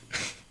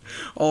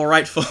All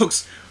right,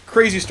 folks.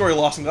 Crazy story,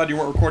 Lawson. Glad you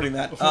weren't recording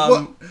that.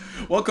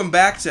 Welcome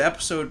back to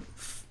episode,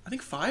 I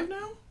think 5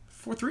 now?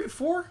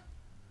 4?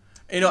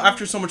 You know,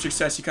 after so much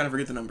success, you kind of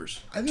forget the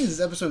numbers. I think this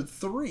is episode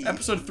 3.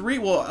 Episode 3?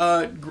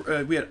 Well,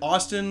 we had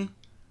Austin...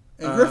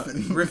 And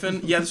Griffin.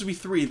 Griffin. Yeah, this would be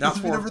 3. Not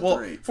 4. Well,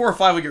 3. 4 or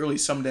 5 will get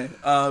released someday.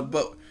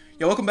 But,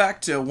 yeah, welcome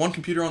back to One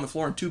Computer on the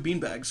Floor and 2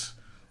 Beanbags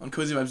on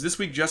Cozy Vibes. This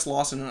week, just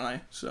Lawson and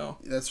I, so...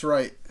 That's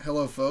right.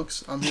 Hello,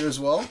 folks. I'm here as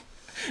well.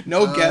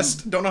 No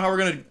guest. Don't know how we're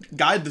going to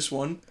guide this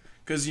one.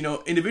 Because, you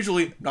know,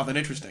 individually, not that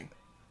interesting.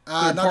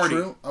 Not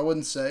true. I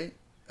wouldn't say.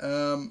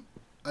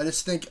 I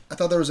just think I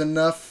thought there was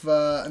enough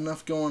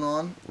going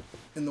on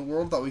in the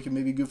world. Thought we could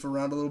maybe goof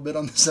around a little bit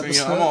on this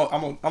episode.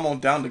 I'm all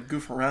down to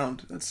goof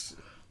around.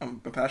 I'm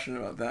passionate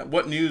about that.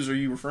 What news are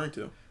you referring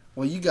to?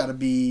 Well, you got to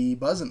be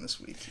buzzing this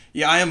week.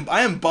 Yeah,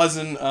 I am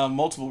buzzing.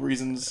 Multiple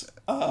reasons.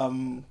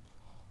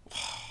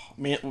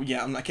 Man,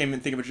 yeah, I can't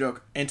even think of a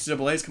joke.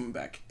 NCAA is coming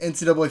back.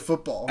 NCAA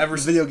football.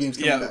 Video games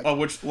coming back.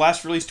 Which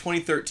last released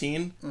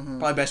 2013.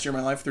 Probably best year of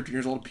my life. 13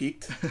 years old,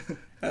 peaked.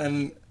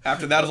 And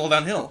after that, it was all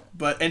downhill.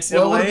 But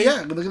NCAA... Well,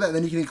 yeah, look at that.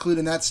 Then you can include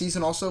in that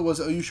season also was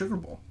OU Sugar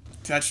Bowl.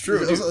 That's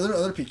true.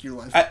 Other peak of your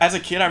life. As a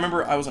kid, I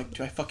remember I was like,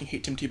 do I fucking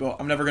hate Tim Tebow?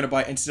 I'm never going to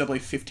buy NCAA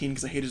 15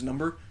 because I hate his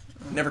number.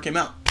 Never came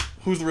out.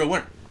 Who's the real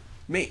winner?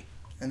 Me.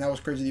 And that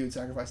was crazy that you would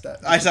sacrifice that.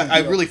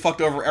 I really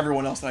fucked over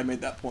everyone else that I made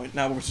that point.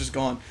 Now it's just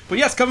gone. But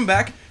yeah, it's coming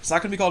back. It's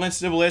not going to be called NCAA.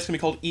 It's going to be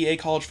called EA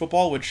College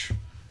Football, which,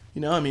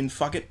 you know, I mean,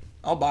 fuck it.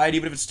 I'll buy it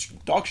even if it's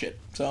dog shit.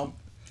 So,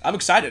 I'm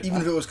excited.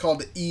 Even if it was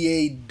called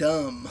EA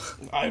Dumb.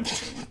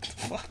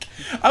 Fuck.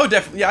 I'd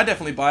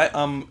definitely buy it.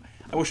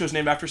 I wish it was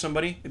named after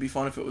somebody. It'd be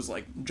fun if it was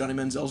like Johnny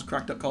Manziel's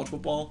cracked up college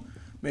football.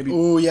 Maybe.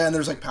 Oh, yeah, and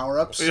there's like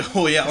power-ups.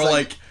 Oh,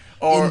 yeah,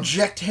 or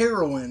inject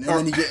heroin, and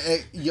then you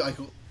get like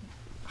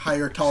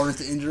higher tolerance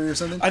to injury or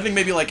something. I think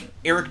maybe like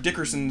Eric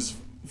Dickerson's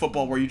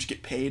football, where you just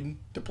get paid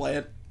to play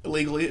it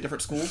illegally at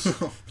different schools.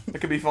 That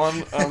could be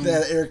fun.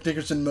 That Eric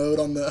Dickerson mode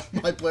on the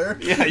My Player.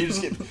 Yeah, you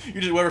just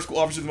whoever school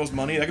offers you the most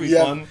money. That could be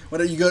fun.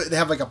 When you go, they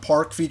have like a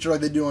park feature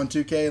like they do on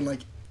 2K, and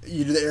like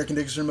you do the Eric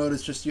Dickerson mode.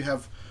 It's just you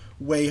have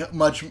way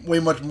much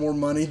more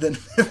money than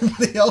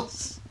everybody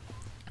else.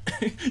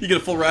 You get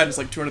a full ride. And it's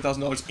like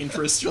 $200,000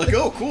 interest. You're like,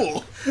 oh,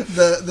 cool.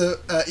 The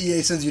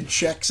EA sends you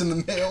checks in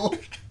the mail.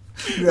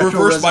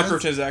 Reverse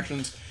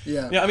microtransactions.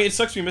 Yeah. I mean, it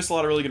sucks we missed a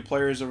lot of really good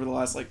players over the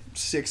last like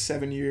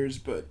 6-7 years,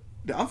 but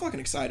I'm fucking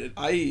excited.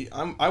 I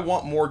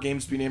want more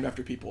games to be named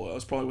after people.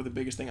 That's probably the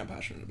biggest thing I'm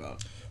passionate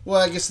about. Well,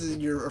 I guess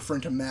you're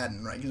referring to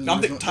Madden, right? I'm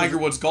thinking Tiger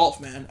Woods golf,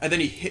 man. And then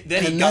he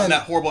got in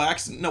that horrible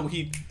accident. No,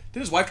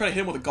 didn't his wife try to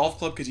hit him with a golf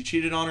club because he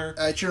cheated on her?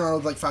 I cheated on her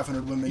with like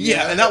 500 women.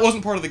 Yeah, and that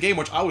wasn't part of the game,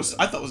 which I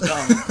thought was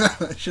dumb.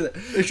 They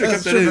should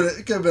have kept that in.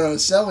 It could have been a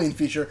selling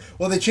feature.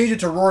 Well, they changed it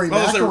to Rory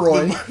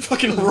McIlroy. Like,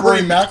 fucking Rory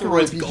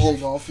McIlroy's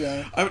golf.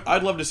 Yeah.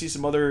 I'd love to see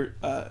some other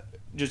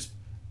just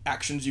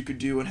actions you could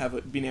do and have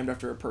it be named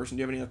after a person.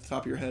 Do you have any at the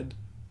top of your head?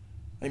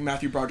 I think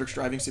Matthew Broderick's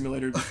driving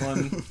simulator would be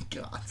fun.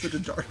 God, such a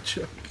dark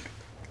joke.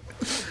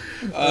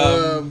 You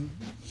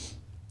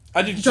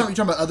talking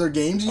about other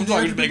games? I'm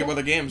talking to make up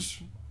other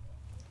games.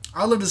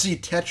 I'd love to see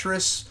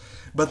Tetris,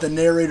 but the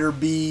narrator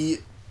be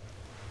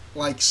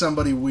like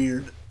somebody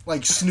weird,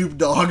 like Snoop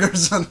Dogg or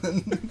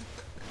something.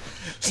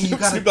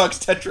 Snoop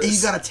Dogg's Tetris. And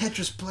you got a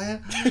Tetris player?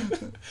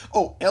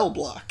 Oh, L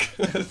Block.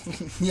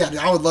 Yeah,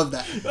 I would love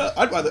that.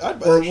 I'd buy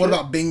that. Or what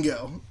about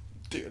Bingo?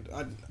 Dude,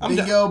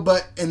 Bingo,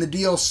 but in the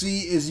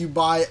DLC is you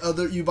buy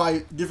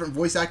different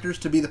voice actors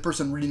to be the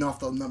person reading off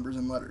the numbers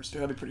and letters.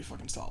 Dude, that'd be pretty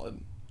fucking solid.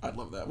 I'd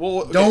love that.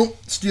 Well, okay. Don't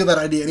steal that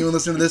idea. Anyone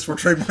listening to this, we're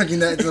trademarking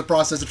that. It's in the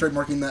process of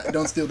trademarking that.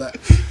 Don't steal that.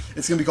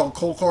 It's gonna be called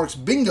Cole Clark's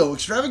Bingo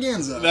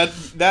Extravaganza.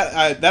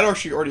 That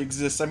actually already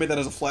exists. I made that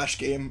as a Flash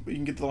game. You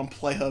can get that on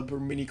PlayHub or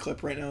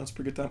MiniClip right now. It's a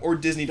pretty good time. Or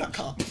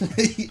Disney.com.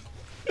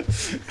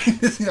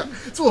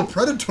 It's a little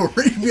predatory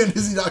to be on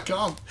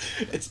Disney.com.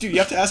 Dude, you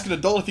have to ask an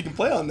adult if you can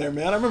play on there,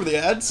 man. I remember the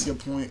ads. Good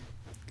point.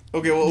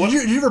 Okay, well,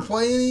 did you ever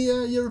play any?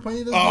 You ever play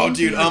any of those? Oh, games?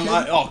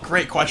 dude,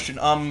 great question.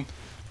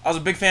 I was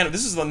a big fan of,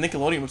 this is the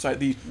Nickelodeon website,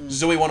 the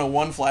Zoe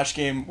 101 Flash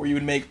game where you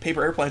would make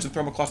paper airplanes and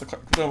throw them across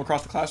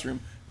the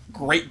classroom.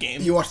 Great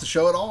game. You watched the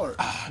show at all? Or?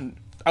 I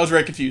was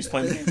very confused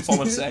playing the game. That's all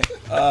I'm going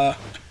to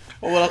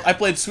say. I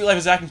played Sweet Life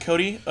of Zack and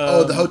Cody.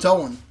 The hotel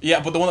one.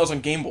 Yeah, but the one that was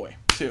on Game Boy,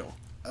 too.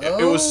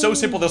 It was so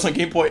simple that it was on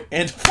Game Boy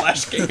and a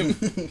Flash game.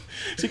 So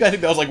you guys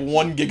think that was like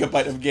 1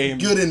 gigabyte of game.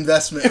 Good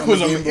investment. It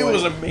was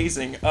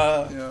amazing.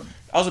 I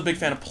was a big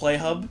fan of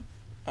PlayHub.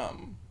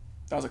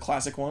 That was a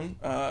classic one.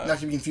 Not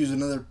to be confused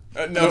with another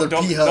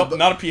P-Hub. Nope,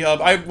 not a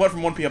P-Hub. I went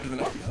from one P-Hub to the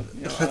next P-Hub.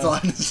 You know, that's all I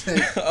had to say.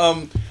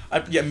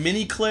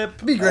 MiniClip.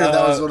 It'd be great if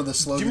that was one of the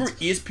slogans. Do you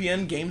remember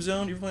ESPN Game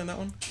Zone? You ever playing that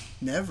one?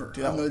 Never.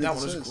 Dude, that one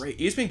was great.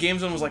 ESPN Game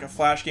Zone was like a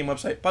Flash game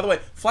website. By the way,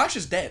 Flash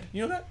is dead.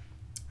 You know that?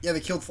 Yeah, they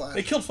killed Flash.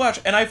 They killed Flash,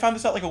 and I found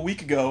this out like a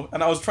week ago,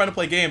 and I was trying to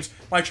play games.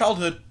 My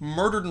childhood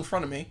murdered in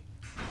front of me.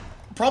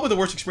 Probably the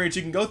worst experience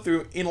you can go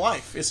through in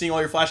life is seeing all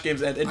your Flash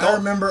games end. I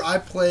remember I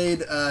played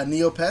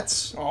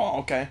Neopets. Oh,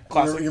 okay.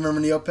 Classic. You remember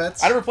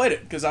Neopets? I never played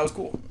it because I was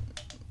cool.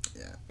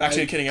 Yeah.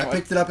 Actually, kidding. I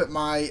picked it up at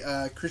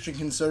my Christian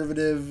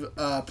conservative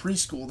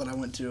preschool that I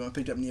went to. I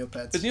picked up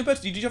Neopets. Is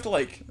Neopets? Did you have to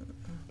like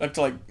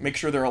make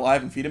sure they're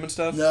alive and feed them and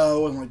stuff? No,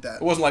 it wasn't like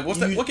that. It wasn't like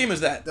what game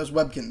is that? Those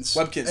Webkins.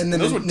 Webkins. And then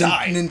those would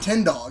die.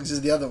 Nintendogs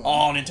is the other one.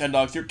 Oh,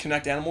 Nintendogs. You're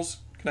Connect Animals.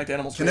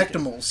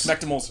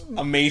 Connectimals.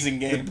 Amazing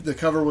game. The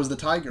cover was the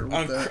tiger.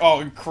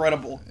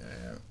 Incredible.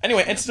 Yeah.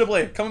 Anyway,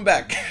 NCAA coming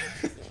back.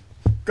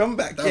 Coming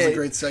back. That was a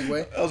great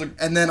segue.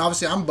 And then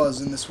obviously I'm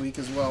buzzing this week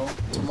as well.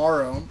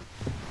 Tomorrow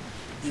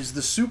is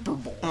the Super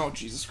Bowl. Oh,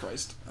 Jesus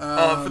Christ.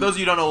 For those of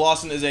you who don't know,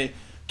 Lawson is a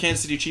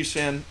Kansas City Chiefs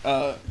fan.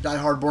 Die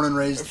hard, born and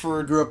raised.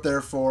 Grew up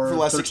there for the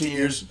last 16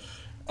 years.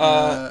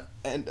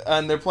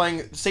 And they're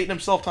playing Satan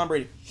himself, Tom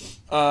Brady.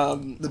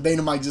 The bane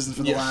of my existence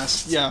for the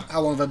last... Yeah.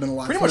 How long have I been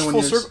alive? Pretty much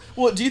full circle.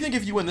 Well, do you think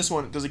if you win this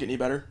one, does it get any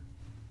better?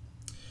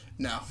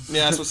 No.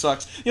 Yeah, that's what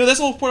sucks. That's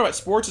the whole point about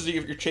sports is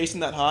if you're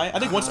chasing that high. I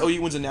think once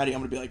OU wins a natty, I'm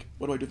going to be like,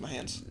 what do I do with my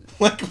hands?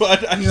 Like,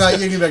 what? You're going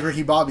to be like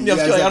Ricky Bobby. Yeah,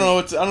 I don't know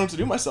what to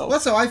do with myself. Well,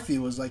 that's how I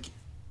feel. Was like,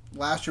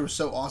 last year was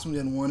so awesome. We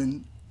hadn't won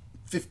in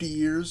 50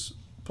 years.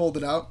 Pulled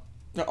it out.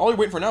 Now, all you're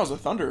waiting for now is a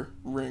thunder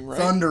ring, right?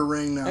 Thunder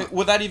ring now.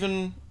 Would that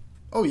even...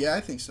 Oh, yeah,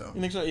 I think so.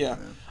 You think so? Yeah.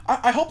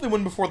 I hope they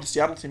win before the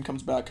Seattle team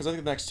comes back, because I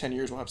think the next 10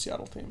 years we'll have a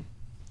Seattle team.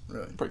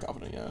 Really? Pretty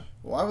confident, yeah.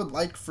 Well, I would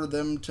like for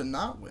them to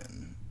not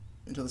win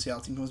until the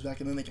Seattle team comes back,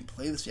 and then they can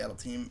play the Seattle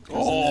team.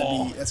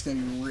 That's going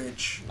to be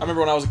rich. I remember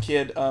when I was a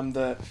kid,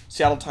 the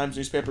Seattle Times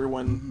newspaper,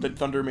 when the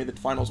Thunder made the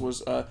finals,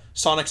 was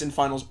Sonics in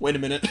finals, wait a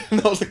minute.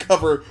 That was the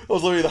cover. That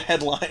was literally the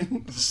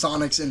headline.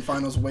 Sonics in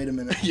finals, wait a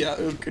minute. Yeah,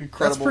 it was incredible.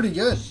 That's pretty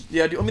good.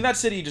 Yeah, dude, I mean, that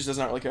city just does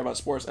not really care about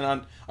sports. And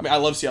I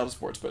love Seattle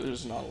sports, but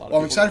there's not a lot of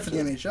I'm excited for the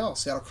NHL.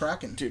 Seattle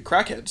Kraken. Dude,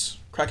 crackheads.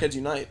 Crackheads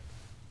unite.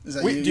 Is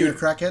that you? Dude, a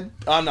crackhead?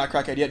 I'm not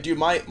crackhead yet. Dude,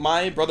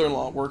 my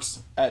brother-in-law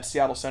works at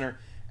Seattle Center.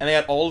 And they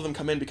had all of them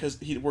come in because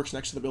he works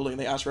next to the building, and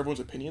they asked for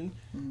everyone's opinion.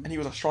 And he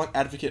was a strong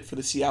advocate for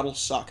the Seattle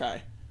Sockeye.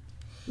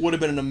 Would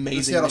have been an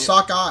amazing Seattle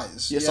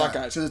Sockeyes. Yeah,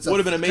 Sockeyes. Would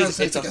have been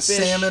amazing. It's like a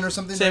salmon or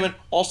something. Salmon.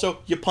 Also,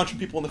 you're punching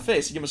people in the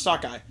face. You give them a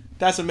Sockeye.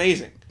 That's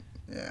amazing.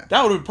 Yeah.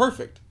 That would have been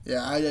perfect.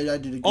 Yeah, I did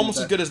agree. Almost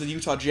as good as the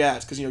Utah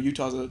Jazz, because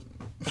Utah's a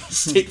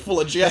state full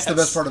of jazz. That's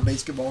the best part of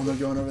basketball, and they're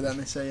going over that,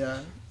 and they say,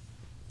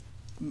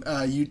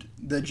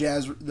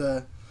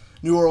 the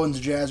New Orleans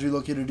Jazz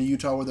relocated to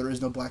Utah where there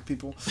is no black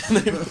people.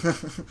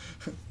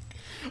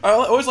 I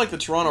always like the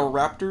Toronto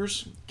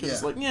Raptors because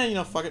it's like,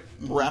 fuck it,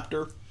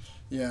 Raptor.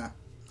 Yeah,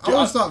 I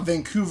always thought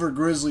Vancouver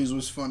Grizzlies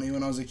was funny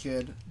when I was a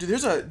kid. Dude,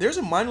 there's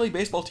a minor league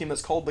baseball team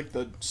that's called like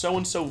the So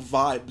and So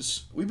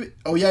Vibes. It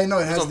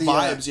has the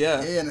Vibes, yeah,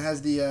 and it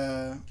has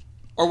the.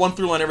 Our one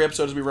through line every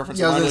episode is we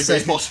reference a minor league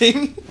baseball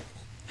team.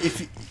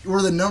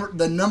 We're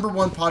the number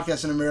one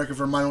podcast in America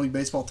for minor league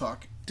baseball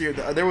talk. Dude,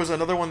 there was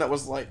another one that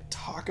was like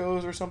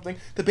tacos or something.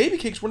 The baby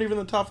cakes weren't even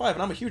in the top 5,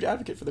 and I'm a huge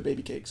advocate for the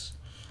baby cakes.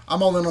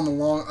 I'm all in on the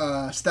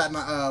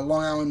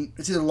Long Island.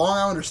 It's either Long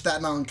Island or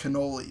Staten Island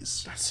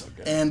cannolis. That's so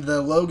good. And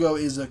the logo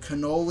is a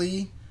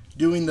cannoli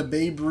doing the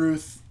Babe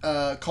Ruth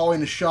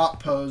calling a shot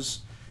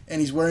pose, and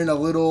he's wearing a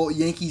little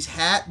Yankees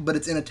hat, but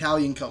it's in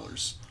Italian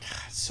colors.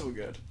 That's so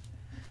good.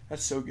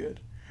 That's so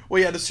good.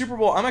 Well, yeah, the Super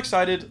Bowl. I'm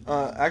excited.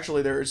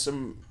 Actually, there is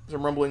some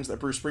rumblings that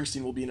Bruce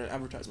Springsteen will be in an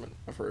advertisement.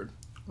 I've heard.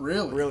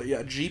 Really?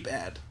 Yeah, Jeep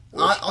ad.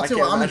 I'll tell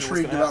you what I'm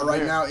intrigued about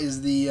right now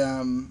is the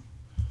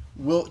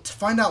to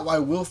find out why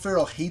Will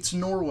Ferrell hates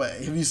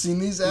Norway. Have you seen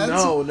these ads?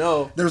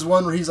 No. There's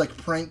one where he's like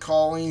prank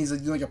calling. He's like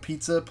doing like a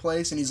pizza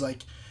place, and he's like,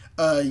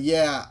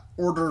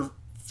 order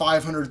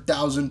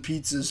 500,000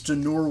 pizzas to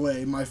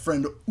Norway. My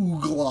friend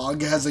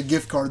Uglog has a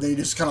gift card. Then he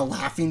just kind of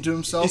laughing to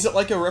himself. Is it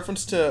like a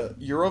reference to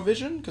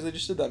Eurovision? Because they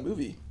just did that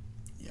movie.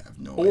 Yeah, I have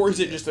no idea. Or is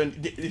it just do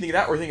you think of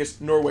that, or do you think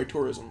it's Norway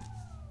tourism?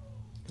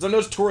 Because I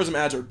noticed tourism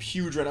ads are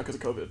huge right now because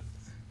of COVID.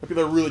 Like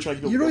they're really trying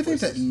to get people. You really think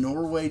that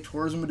Norway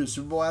Tourism would do a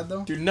Super Bowl ad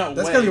though? Dude, no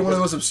That's way. gotta be one of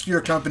the most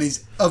obscure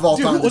companies of all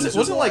time.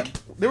 Wasn't like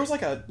there was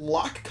like a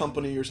lock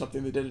company or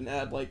something that did an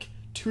ad like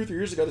 2 or 3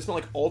 years ago. They spent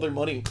like all their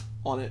money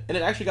on it, and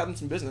it actually got them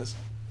some business.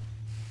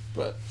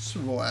 But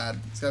Super Bowl ad,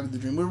 it's gotta be the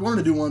dream. We wanted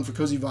to do one for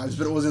Cozy Vibes,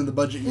 but it wasn't in the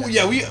budget yet. Well,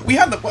 yeah, we had we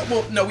had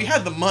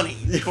the money,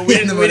 but we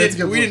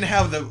didn't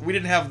have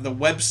the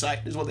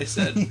website, is what they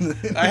said.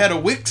 I had a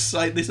Wix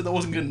site. They said that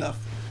wasn't good enough.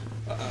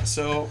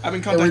 So I've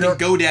been contacting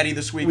GoDaddy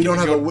this week. We don't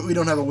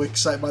have a Wix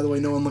site, by the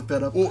way. No one looked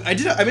that up. Well, I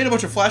made a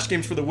bunch of Flash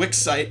games for the Wix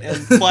site, and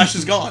Flash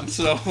is gone.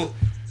 So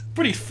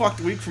pretty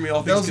fucked week for me.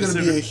 All things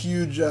considered. That was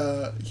going to be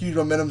a huge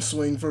momentum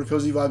swing for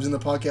Cozy Vibes in the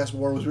podcast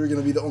war. Was we were going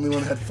to be the only one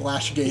that had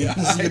Flash games.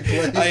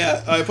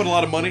 Yeah, I put a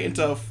lot of money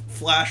into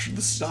Flash,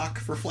 the stock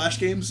for Flash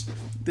games.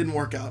 Didn't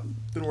work out.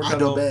 Out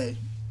at all. Adobe,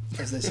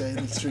 as they say in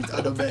the streets.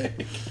 Adobe.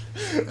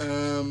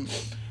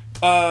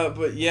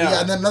 But yeah.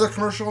 Yeah, and then another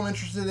commercial I'm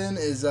interested in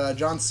is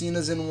John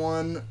Cena's in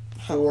one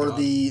for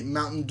the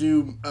Mountain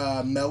Dew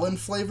melon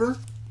flavor,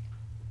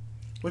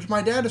 which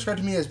my dad described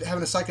to me as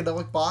having a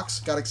psychedelic box.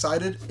 Got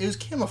excited. It was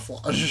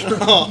camouflage.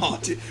 Oh,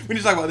 dude. We need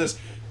to talk about this.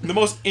 The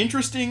most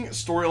interesting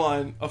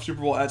storyline of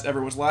Super Bowl ads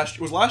ever was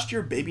last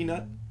year Baby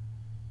Nut.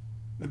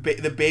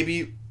 The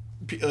baby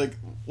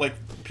like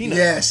Peanut.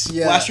 Yes,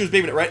 yeah. Last year's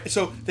Baby Nut, right?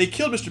 So they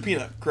killed Mr.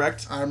 Peanut,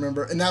 correct? I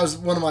remember, and that was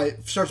one of my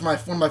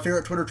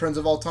favorite Twitter trends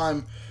of all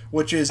time,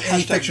 which is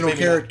any fictional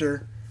Baby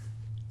character.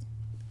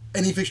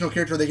 Any fictional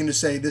character, they can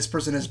just say this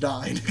person has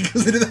died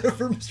because they did that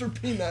for Mr.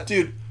 Peanut,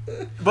 dude.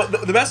 But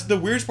the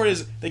weirdest part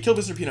is they killed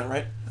Mr. Peanut,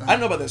 right? I didn't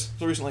know about this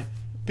so recently.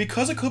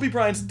 Because of Kobe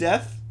Bryant's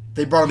death,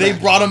 they brought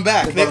him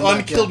back. They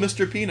unkilled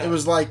Mr. Peanut. It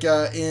was like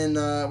in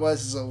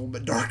this is a little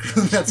bit darker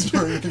than that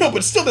story. No,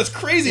 but still, that's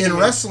crazy. In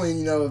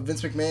wrestling,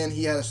 Vince McMahon,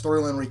 he had a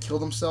storyline where he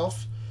killed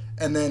himself,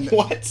 and then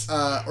what?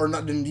 Or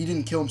not? He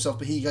didn't kill himself,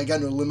 but he got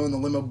into a limo, and the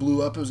limo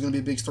blew up. It was going to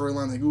be a big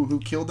storyline, like who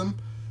killed him.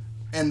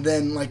 And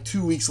then, like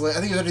 2 weeks later,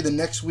 I think it was actually the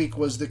next week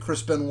was the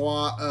Chris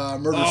Benoit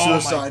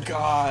murder-suicide. Oh my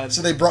god!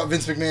 So they brought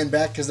Vince McMahon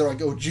back because they're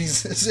like, oh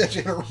Jesus, it's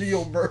actually a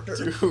real murder.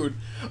 Dude,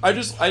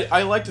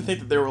 I like to think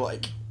that they were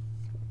like,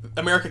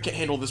 America can't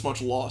handle this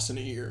much loss in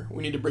a year.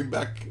 We need to bring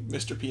back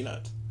Mr.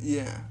 Peanut.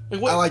 Yeah,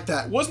 I like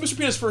that. What's Mr.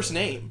 Peanut's first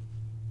name?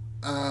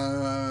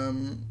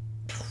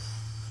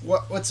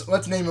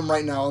 Let's name him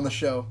right now on the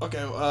show.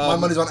 Okay, my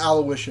money's on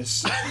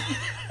Aloysius.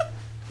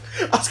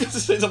 I was going to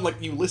say something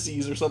like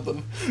Ulysses or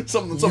something.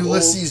 Something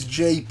Ulysses old.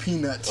 J.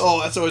 Peanut. Oh,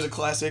 that's always a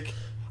classic.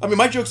 I mean,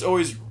 my joke's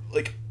always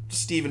like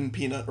Stephen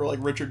Peanut or like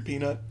Richard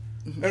Peanut.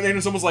 And then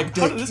someone's like,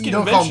 how did this get invented? You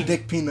don't invention? call him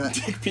Dick Peanut.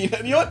 Dick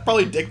Peanut. You know what?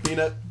 Probably Dick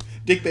Peanut.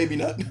 Dick Baby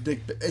Nut.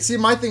 See,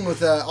 my thing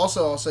with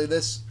also, I'll say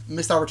this,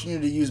 missed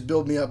opportunity to use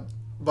Build Me Up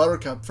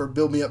Buttercup for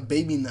Build Me Up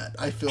Baby Nut.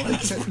 I feel like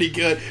that's pretty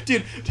good.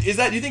 Dude, do you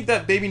think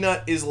that Baby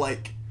Nut is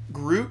like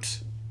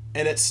Groot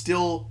and it's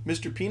still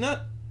Mr.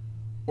 Peanut?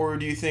 Or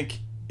do you think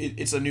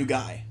it's a new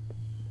guy?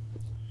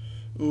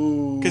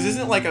 Ooh. Because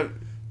isn't it like a...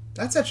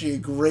 That's actually a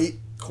great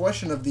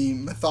question of the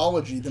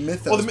mythology, the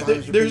mythos. Well,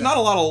 there's Peanut. Not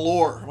a lot of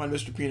lore on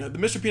Mr. Peanut. The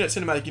Mr. Peanut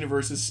cinematic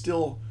universe is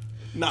still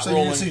not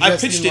rolling. I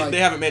pitched it. They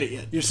haven't made it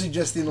yet. You're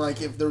suggesting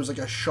like if there was like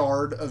a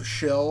shard of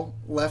shell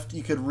left,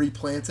 you could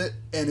replant it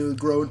and it would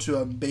grow into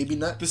a baby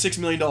nut. The $6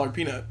 million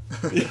peanut.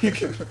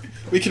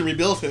 We can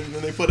rebuild him,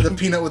 and they put the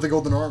peanut with the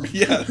golden arm.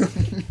 Yeah,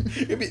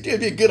 it'd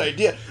be a good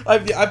idea.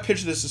 I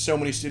pitched this to so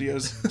many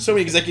studios. So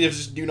many executives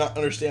just do not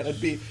understand.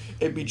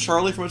 It'd be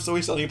Charlie from It's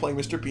Always Sunny playing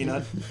Mr.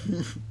 Peanut.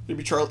 It'd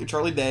be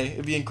Charlie Day.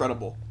 It'd be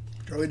incredible.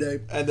 Charlie Day.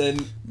 And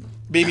then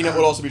Baby Nut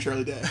would also be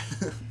Charlie Day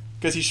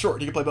because he's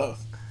short. He can play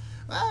both.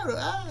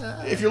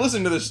 If you're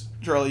listening to this,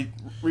 Charlie,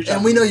 reach out.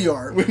 And we know you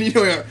are. We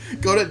know you are.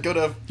 Go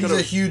to. He's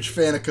a huge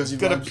fan of Cozy Vibes.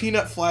 Go to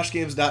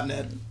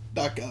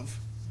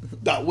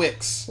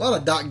peanutflashgames.net.gov.wix. A lot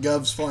of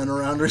 .govs flying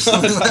around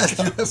recently in the last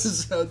few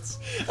episodes.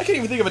 I can't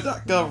even think of a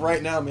 .gov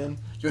right now, man.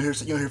 You want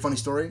to hear a funny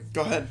story?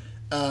 Go ahead.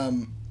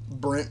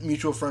 Brent,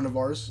 mutual friend of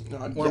ours.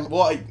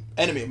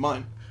 Enemy of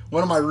mine.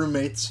 One of my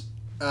roommates.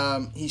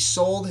 He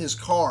sold his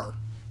car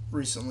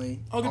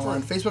recently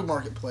on Facebook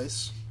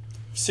Marketplace.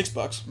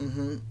 $6.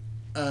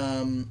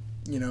 Mm-hmm.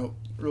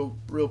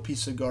 Real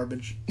piece of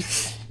garbage.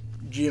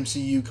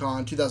 GMC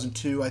Yukon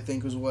 2002, I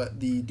think, was what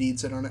the deed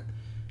said on it.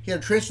 He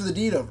had to transfer the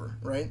deed over,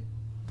 right?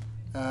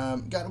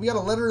 We got a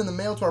letter in the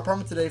mail to our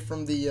apartment today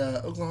from the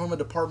Oklahoma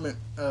Department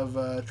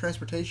of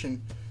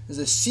Transportation. There's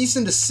a cease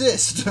and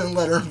desist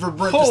letter for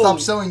Brent to stop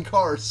selling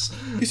cars.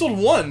 He sold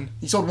one.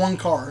 He sold one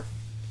car.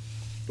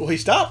 Well, he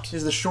stopped.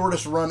 It's the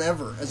shortest run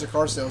ever as a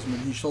car salesman.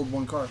 He sold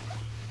one car.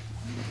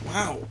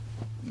 Wow.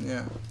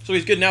 Yeah. So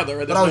he's good now, though,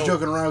 right? But I was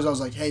joking around. I was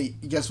like, "Hey,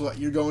 guess what?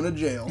 You're going to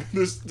jail."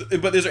 Is there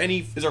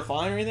a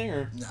fine or anything,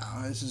 or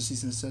no? This is a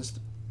cease and desist.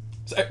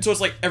 So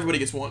it's like everybody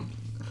gets one.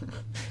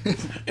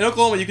 In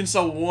Oklahoma, you can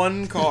sell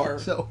one car.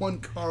 Sell one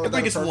car.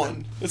 Everybody gets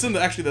one. It's in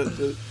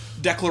the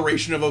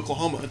Declaration of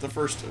Oklahoma. The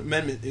First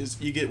Amendment is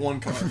you get one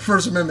car.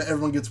 First Amendment,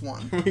 everyone gets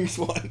one. Everyone gets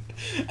one,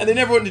 and they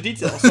never went into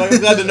detail. So I'm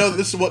glad to know that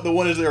this is what the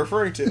one is they're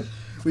referring to.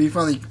 We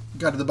finally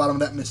got to the bottom of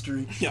that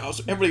mystery. Yeah,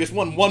 everybody gets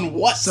one. One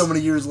what? So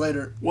many years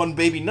later. One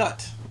baby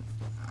nut.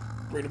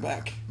 Bring it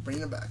back. Bring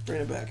it back.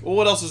 Bring it back. Well,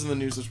 what else is in the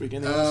news this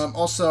weekend?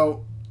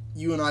 Also,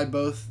 you and I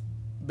both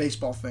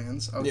baseball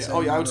fans. I would say. Oh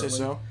yeah, I would say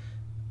so.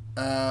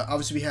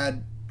 Obviously, we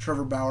had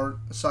Trevor Bauer,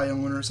 a Cy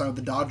Young winner, signed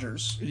with the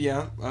Dodgers.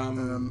 Yeah.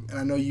 And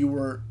I know you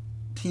were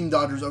Team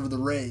Dodgers over the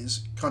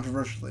Rays,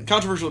 controversially.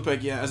 Controversial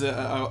pick,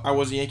 yeah. I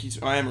was a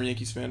Yankees. I am a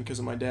Yankees fan because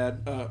of my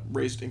dad.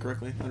 Raised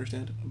incorrectly, I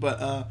understand.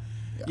 But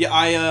yeah,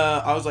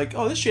 I was like,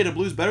 oh, this shade of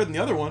blue is better than the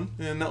other one,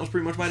 and that was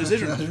pretty much my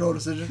decision. That's your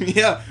decision.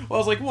 Yeah. Well, I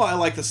was like, well, I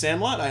like the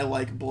Sandlot. I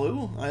like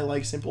blue. I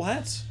like simple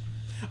hats.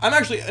 I'm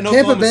actually in Tampa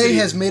Oklahoma Bay City.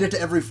 has made it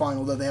to every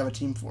final that they have a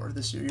team for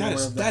this year.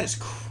 That is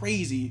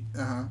crazy.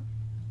 Uh-huh.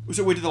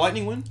 So wait, did the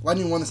Lightning win?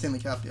 Lightning won the Stanley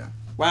Cup, yeah.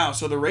 Wow,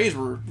 so the Rays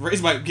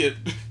might get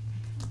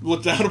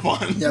looked down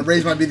upon. Yeah,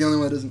 Rays might be the only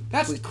one that doesn't.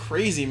 That's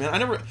crazy, man. I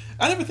never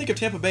think of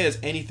Tampa Bay as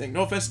anything.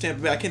 No offense to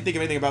Tampa Bay, I can't think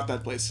of anything about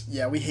that place.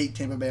 Yeah, we hate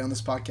Tampa Bay on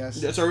this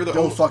podcast. Yeah, sorry,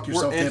 Don't fuck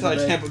yourself, we're Tampa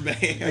Bay. anti-Tampa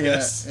Bay, I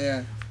guess.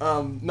 Yeah.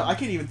 No, I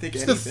can't even think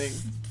of anything.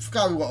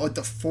 Forgot what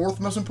the fourth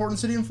most important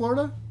city in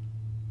Florida?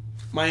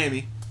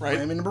 Miami, right?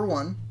 Miami number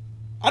 1.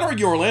 I'd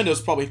argue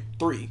Orlando's probably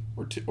 3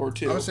 or 2.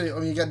 I would say,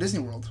 you got Disney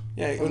World.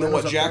 Yeah, and then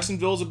what?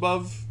 Jacksonville's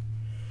above.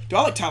 Dude,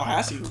 I like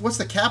Tallahassee. What's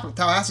the capital?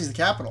 Tallahassee's the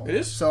capital. It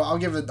is. So I'll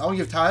give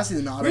Tallahassee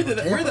the nod. Weird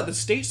that the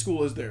state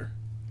school is there.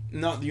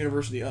 not the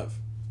University of?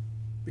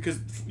 Because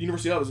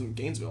University of is in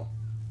Gainesville.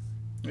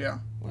 Yeah.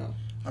 Wow.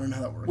 I don't know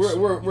how that works.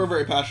 We're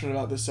very passionate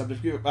about this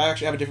subject. I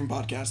actually have a different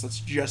podcast that's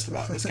just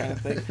about this kind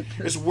of thing.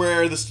 It's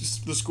where the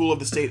school of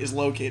the state is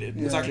located.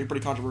 It's actually a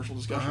pretty controversial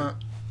discussion.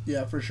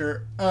 Yeah, for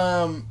sure.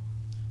 Very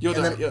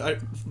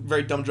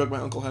dumb joke my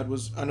uncle had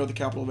was, I know the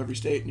capital of every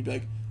state, and he'd be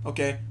like,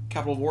 okay,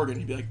 capital of Oregon.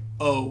 He'd be like,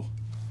 oh.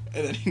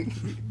 And then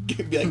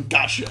he'd be like,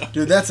 gotcha.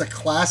 Dude, that's a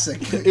classic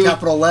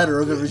capital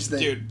letter of every state.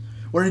 Dude.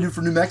 What do you do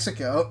for New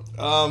Mexico?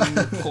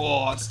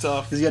 It's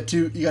tough. Because you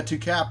got two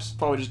caps.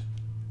 Probably just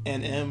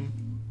NM.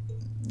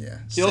 Yeah.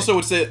 He also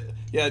would say,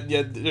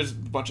 there's a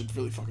bunch of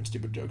really fucking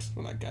stupid jokes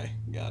from that guy.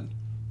 God.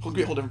 It'll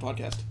be a whole different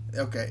podcast.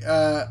 Okay.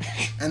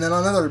 And then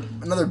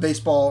another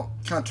baseball,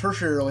 kind of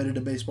tertiary related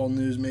to baseball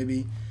news,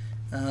 maybe.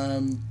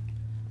 Probably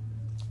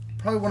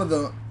one of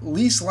the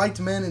least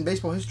liked men in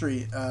baseball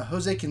history,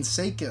 Jose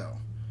Canseco.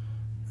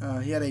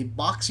 He had a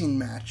boxing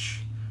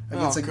match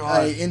against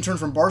an intern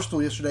from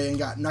Barstool yesterday and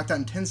got knocked out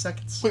in 10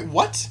 seconds. Wait,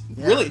 what?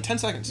 Yeah. Really? 10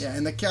 seconds? Yeah,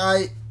 and the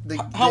guy...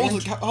 How old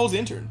was the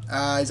intern?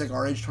 He's like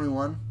our age,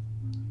 21.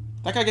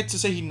 That guy gets to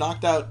say he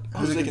knocked out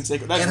Jose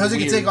Canseco. And Jose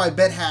Canseco, I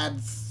bet,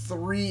 had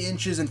 3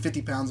 inches and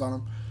 50 pounds on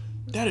him.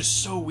 That is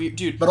so weird,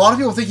 dude. But a lot of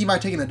people think he might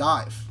have taken a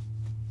dive.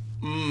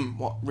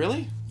 What?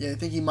 Really? Yeah, I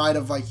think he might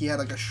have, he had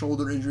a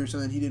shoulder injury or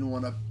something. He didn't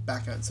want to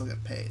back out and still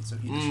get paid, so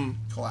he just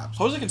collapsed.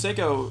 Jose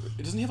Canseco,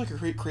 doesn't he have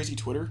a crazy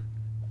Twitter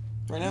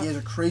right now? He has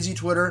a crazy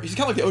Twitter. He's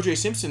kind of like the O.J.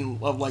 Simpson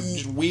of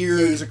just weird.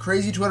 Yeah, he's a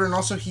crazy Twitter, and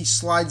also he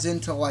slides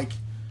into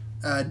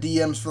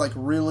DMs for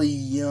really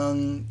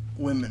young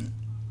women.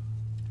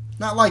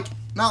 Not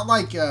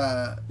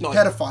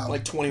pedophile,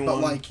 like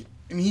 21. But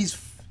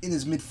he's in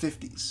his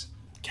mid-50s.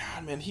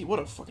 God, man, what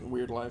a fucking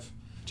weird life.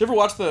 Did you ever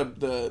watch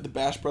the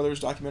Bash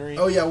Brothers documentary?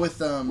 Oh yeah,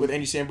 with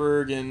Andy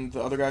Samberg and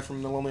the other guy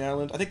from The Lonely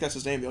Island. I think that's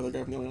his name. The other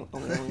guy from The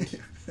Lonely Island.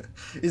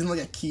 Isn't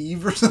a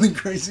Kiev or something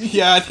crazy?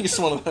 Yeah, I think it's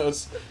one of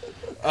those.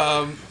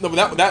 No,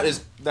 but that is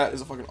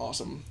a fucking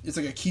awesome. It's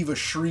like a Kiva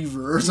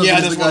Shriver or something.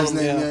 Yeah, that's the guy's one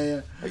of them,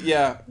 name.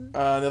 Yeah. The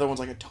other one's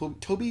like a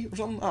Toby or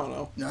something. I don't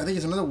know. No, I think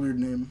it's another weird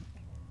name.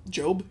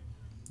 Job.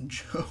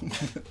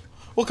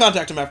 We'll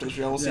contact him after the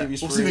show. We'll see if he's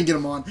free. We'll see if we can get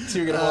him on.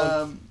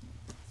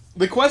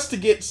 The quest to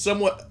get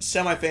somewhat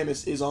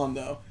semi-famous is on,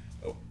 though.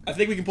 I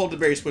think we can pull up to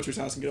Barry Switzer's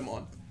house and get him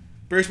on.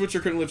 Barry Switzer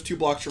currently lives 2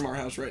 blocks from our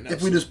house right now.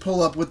 If we just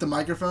pull up with the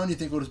microphone, you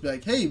think we'll just be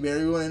like, hey,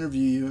 Barry, we want to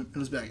interview you? And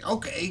we'll just be like,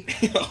 okay.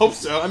 I hope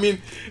so. I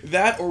mean,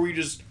 that or we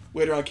just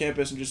wait around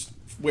campus and just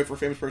wait for a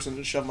famous person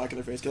to shove a mic in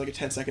their face, get a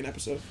 10-second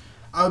episode.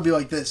 I would be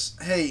like this.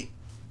 Hey,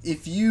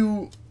 if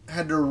you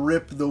had to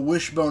rip the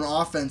Wishbone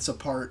offense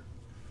apart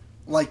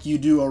like you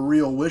do a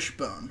real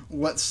wishbone,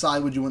 what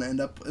side would you want to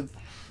end up with?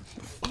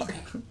 Fuck.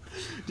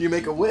 Do you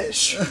make a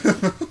wish?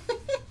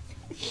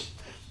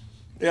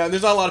 Yeah,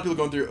 there's not a lot of people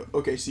going through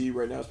OKC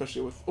right now,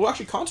 especially with... Well,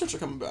 actually, concerts are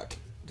coming back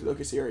to the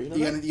OKC area. You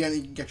know that? You gotta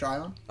get your eye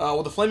on?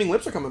 Well, the Flaming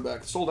Lips are coming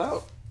back. Sold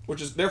out.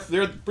 Which is... They're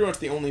pretty much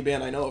the only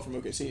band I know from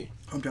OKC.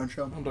 Hometown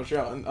show.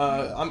 And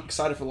I'm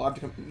excited for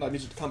live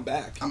music to come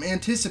back. I'm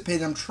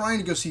trying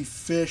to go see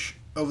Fish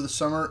over the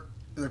summer.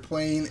 They're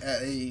playing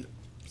at a...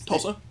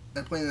 Tulsa?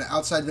 They're playing at an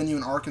outside venue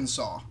in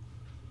Arkansas.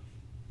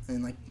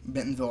 In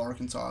Bentonville,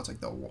 Arkansas.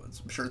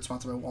 I'm sure it's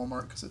sponsored by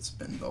Walmart because it's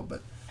Bentonville,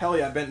 but... Hell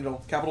yeah,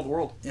 Bentonville, capital of the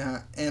world.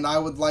 Yeah, and I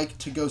would like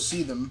to go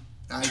see them.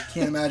 I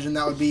can't imagine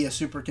that would be a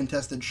super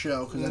contested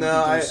show.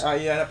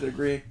 I'd have to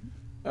agree.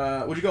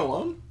 Would you go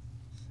alone?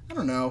 I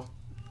don't know.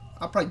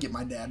 I'll probably get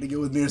my dad to go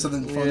with me or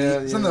something funny. Yeah.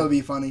 Something that would be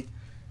funny.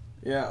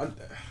 Yeah.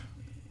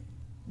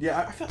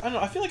 I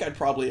feel like I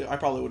probably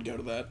would go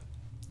to that.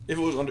 If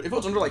it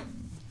was under like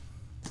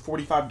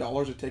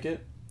 $45 a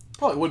ticket,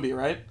 probably would be,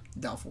 right?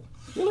 Doubtful.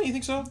 Really? You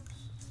think so?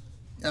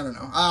 I don't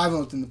know. I haven't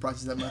looked into the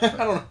prices that much. I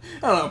don't know.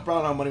 Probably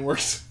not how money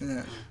works.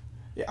 Yeah.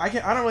 Yeah, I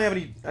don't really have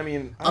any. I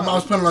mean, I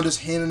was planning on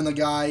just handing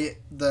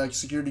the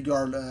security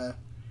guard,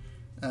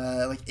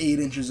 8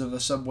 inches of a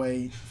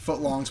Subway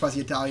foot-long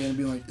spicy Italian and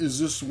being like, "Is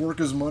this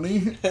work as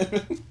money?"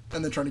 And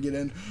then trying to get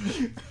in.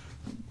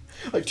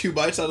 2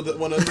 bites out of the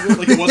one end of it,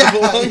 like it was a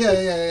foot long.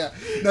 Yeah.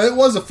 No, it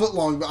was a foot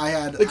long, but I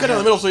had. They cut it in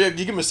the middle, so you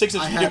give him a 6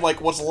 inch. You give him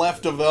what's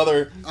left of the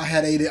other. I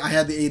had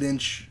the 8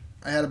 inch.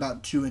 I had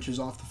about 2 inches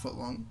off the foot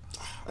long.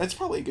 That's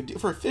probably a good deal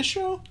for a fish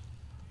show.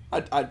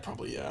 I'd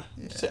probably I'd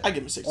give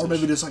him a 6 or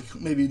inch.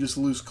 maybe just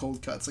loose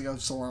cold cuts like a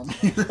salami.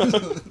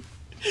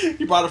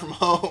 You brought it from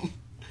home.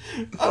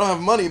 I don't have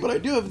money, but I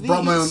do have these.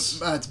 Brought my own.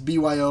 It's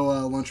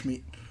BYO lunch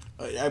meat.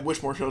 I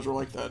wish more shows were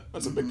like that.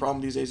 That's a big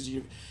problem these days.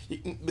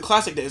 The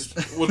classic days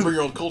was bring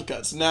your own cold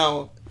cuts.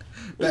 Now,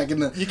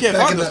 you can't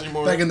find those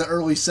anymore. Back in the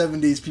early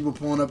 '70s, people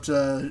pulling up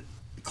to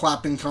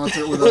Clapton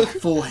concert with a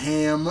full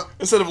ham.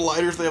 Instead of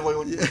lighters, they have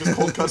just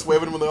cold cuts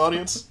waving them in the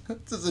audience.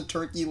 This is a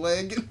turkey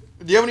leg.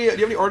 Do you have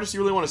any artists you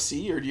really want to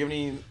see, or do you have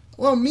any?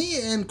 Well, me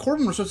and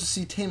Corbin were supposed to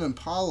see Tame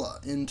Impala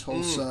in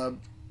Tulsa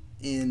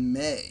in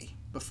May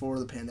before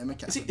the pandemic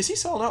happened. Is he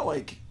selling out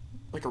like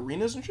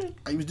arenas and shit?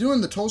 He was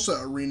doing the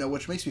Tulsa arena,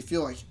 which makes me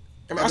feel like.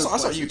 I mean, I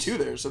saw U2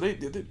 there, so they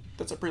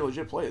that's a pretty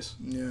legit place.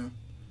 Yeah.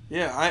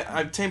 Yeah,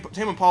 I Tame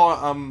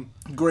Impala.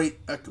 Great,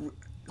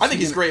 I think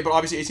he's great, but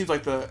obviously he seems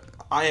like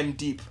I am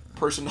deep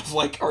person of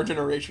like our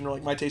generation, or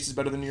like my taste is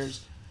better than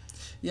yours.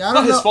 Yeah, I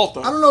don't know. His fault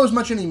though. I don't know as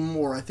much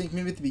anymore. I think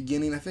maybe at the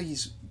beginning, I think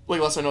he's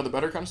like less I know the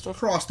better kind of stuff.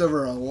 Crossed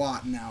over a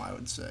lot now, I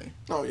would say.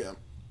 Oh yeah,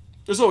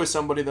 there's always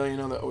somebody though,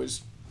 that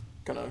always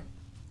kind of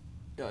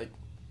like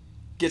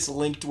gets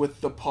linked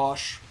with the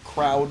posh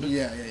crowd.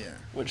 Yeah.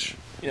 Which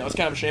it's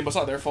kind of a shame, but it's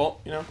not their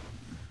fault.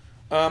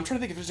 I'm trying to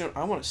think if there's anyone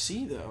I want to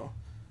see though.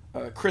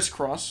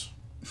 Crisscross,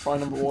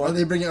 probably number one. Are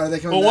they coming?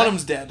 Well, back? one of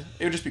them's dead.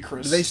 It would just be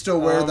Chris. Do they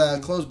still wear the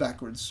clothes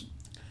backwards?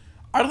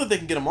 I don't think they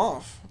can get them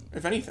off.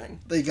 If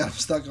anything, they got them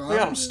stuck on. They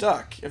got them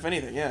stuck. If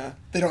anything, yeah.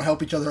 They don't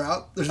help each other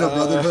out. There's no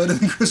brotherhood in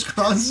the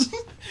Crisscross.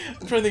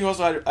 I'm trying to think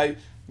also.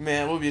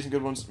 Man, what would be some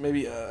good ones?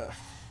 Maybe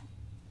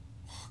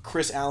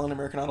Chris Allen,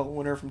 American Idol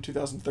winner from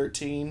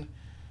 2013.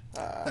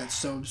 That's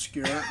so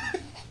obscure.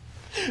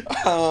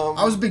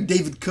 I was a big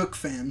David Cook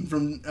fan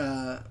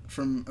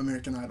from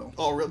American Idol.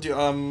 Oh, real? Dude,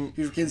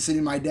 he was from Kansas City.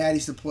 My dad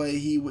used to play.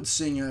 He would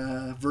sing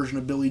a version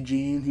of Billie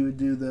Jean. He would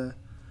do the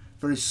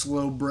very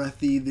slow,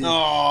 breathy. He was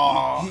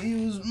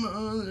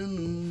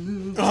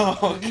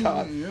oh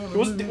God!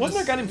 Wasn't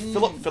there a guy named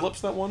Philip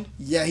Phillips that one?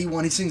 Yeah, he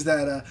won. He sings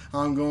that.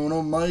 I'm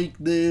gonna make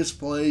this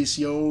place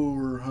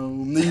your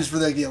home. They use for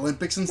the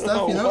Olympics and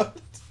stuff.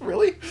 What?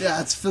 Really?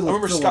 Yeah, it's Philip. I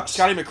remember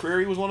Scotty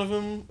McCreery was one of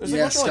them. There's a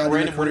bunch of like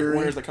random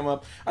winners that come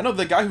up. I know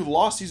the guy who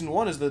lost season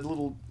 1 is the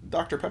little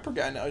Dr. Pepper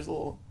guy now. He's a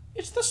little.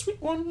 It's the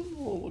sweet one.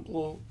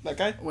 Little that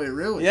guy. Wait,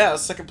 really? Yeah,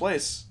 second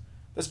place.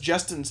 That's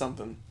Justin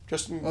something.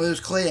 Justin. Oh, there's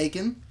Clay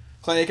Aiken.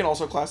 Clay Aiken,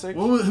 also classic.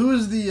 Who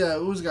was the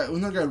who was the guy?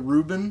 Wasn't that guy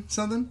Ruben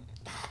something?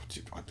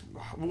 Dude,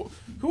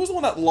 who was the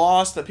one that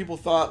lost that people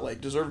thought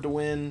like deserved to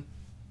win,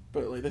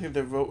 but like they think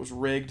their vote was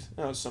rigged?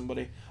 That was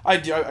somebody. I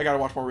gotta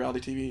watch more reality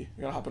TV.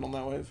 I gotta hop in on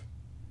that wave.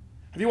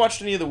 Have you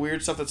watched any of the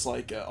weird stuff that's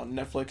like on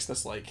Netflix?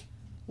 That's like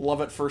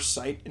Love at First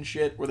Sight and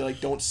shit, where they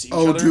like don't see each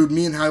other. Oh, dude,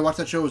 me and How I watched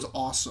that show was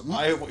awesome.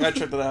 I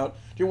checked that out.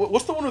 Dude,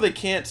 what's the one where they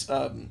can't?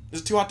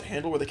 Is it Too Hot to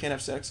Handle where they can't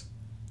have sex?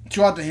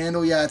 Too Hot to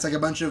Handle, yeah. It's like a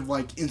bunch of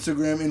like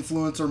Instagram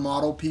influencer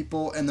model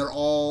people, and they're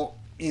all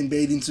in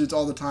bathing suits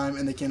all the time,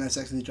 and they can't have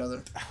sex with each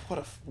other.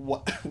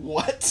 What?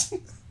 But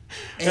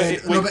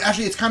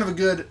actually, it's kind of a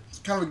good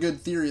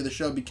theory of the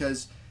show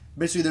because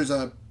basically there's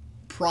a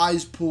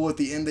prize pool at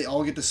the end. They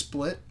all get to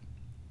split.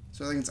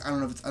 So I think I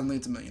think it's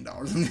 $1 million. I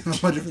don't know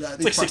how much for that.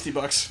 It's like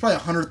 $60. Probably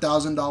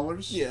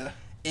 $100,000. Yeah.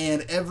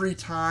 And every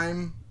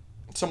time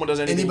someone does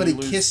anything,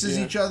 anybody kisses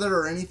each other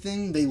or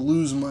anything, they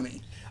lose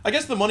money. I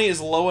guess the money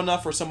is low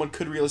enough where someone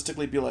could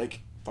realistically be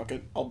like, "Fuck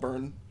it, I'll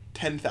burn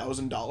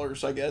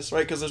 $10,000." I guess,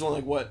 right? Because there's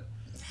only like what?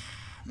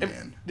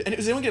 Man. And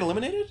does anyone get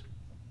eliminated?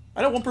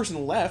 I know one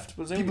person left,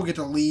 but people get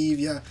to leave.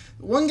 Yeah,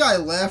 one guy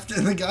left,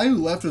 and the guy who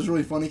left was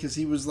really funny because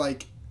he was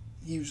like.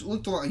 He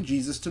looked a lot like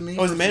Jesus to me.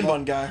 Oh, he's a man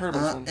bun guy. I heard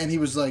about him. And he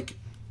was like,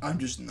 I'm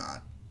just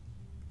not,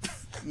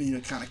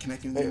 kind of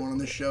connecting with anyone on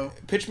this show.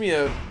 Pitch me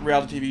a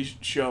reality TV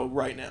show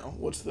right now.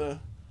 What's the...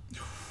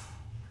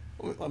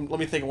 Let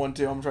me think of one,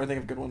 too. I'm trying to think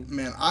of a good one.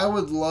 Man, I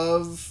would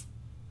love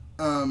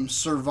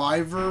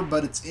Survivor,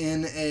 but it's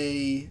in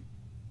a...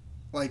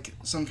 like,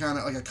 some kind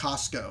of... like a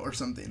Costco or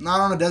something. Not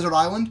on a desert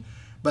island,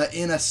 but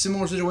in a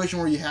similar situation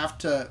where you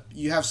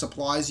have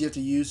supplies you have to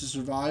use to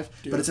survive,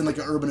 but it's in like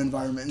an urban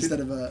environment instead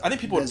of a I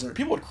think people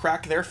would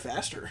crack there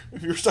faster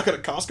if you were stuck at a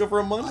Costco for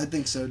a month. I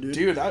think so, dude.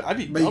 Dude, I'd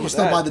be. But you can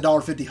still buy the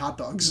 $1.50 hot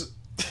dogs.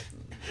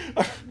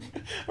 I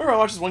remember I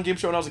watched this one game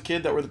show when I was a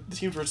kid where the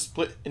teams were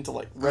split into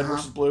like red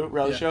versus blue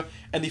reality show,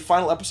 and the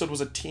final episode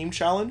was a team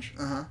challenge.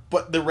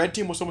 But the red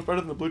team was so much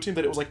better than the blue team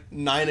that it was like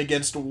 9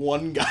 against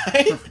 1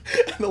 guy, and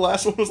the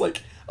last one was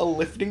like a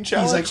lifting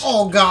challenge. He's like,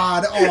 oh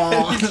God,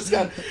 oh.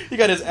 he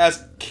got his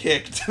ass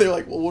kicked. They're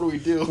like, well, what do we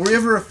do? Were you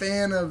ever a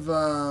fan of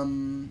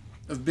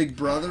Big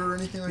Brother or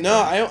anything like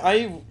that?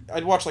 No,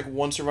 I'd watch like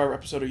one Survivor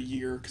episode a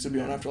year because it'd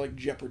be on after like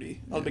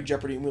Jeopardy. I was a big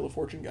Jeopardy and Wheel of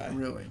Fortune guy.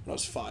 Really? When I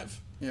was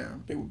 5. Yeah.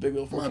 Big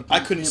Wheel of Fortune. I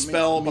couldn't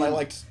spell, but I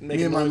liked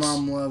making noise. Me and my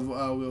noise. mom love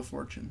Wheel of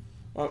Fortune.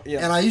 Oh, yeah.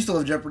 And I used to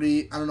love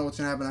Jeopardy. I don't know what's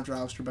going to happen after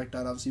Alex Trebek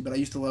died, obviously, but I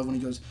used to love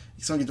when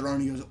someone gets it wrong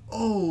and he goes,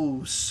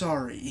 oh,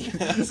 sorry.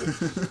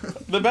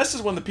 The best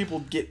is when the people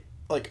get,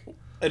 like,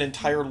 an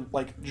entire,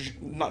 like,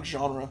 not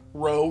genre,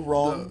 row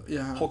wrong,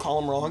 whole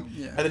column wrong,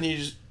 and then he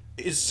just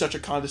is such a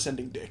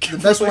condescending dick. The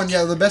best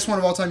the best one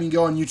of all time, you can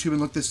go on YouTube and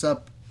look this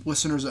up,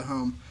 listeners at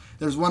home.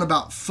 There's one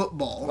about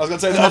football. I was going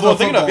to say, that's what I'm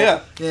thinking of,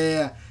 yeah.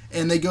 Yeah.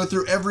 And they go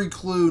through every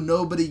clue,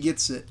 nobody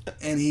gets it.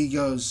 And he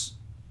goes,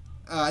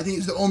 I think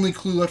it's the only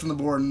clue left on the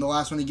board, and the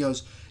last one he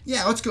goes,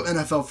 yeah, let's go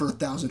NFL for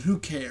 1,000. Who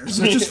cares?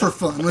 It's just for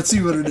fun. Let's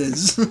see what it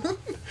is.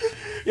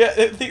 Yeah,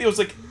 I think it was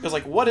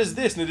like, what is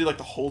this? And they did like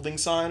the holding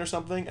sign or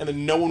something, and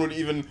then no one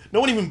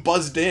even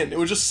buzzed in. It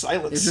was just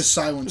silence. It was just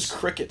silence. It was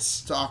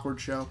crickets. It's an awkward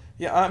show.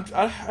 Yeah,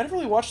 I never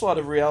really watched a lot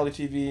of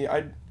reality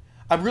TV.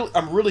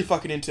 I'm really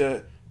fucking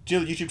into. Do you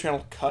know the YouTube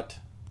channel Cut?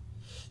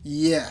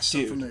 Yes,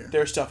 dude, I'm familiar.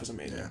 Their stuff is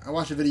amazing. Yeah, I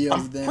watched a video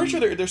of them. I'm pretty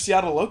sure they're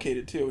Seattle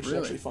located too, which is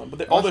actually fun.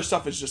 But all their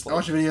stuff is just like. I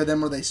watched a video of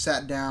them where they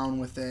sat down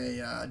with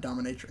a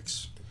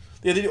dominatrix.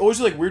 Yeah, they always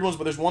do like weird ones,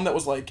 but there's one that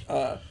was like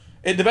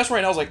And the best one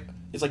right now is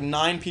it's like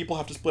 9 people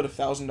have to split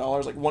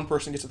 $1,000. Like one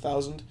person gets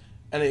 1,000,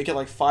 and they get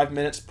like 5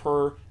 minutes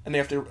per, and they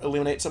have to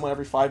eliminate someone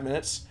every 5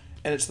 minutes.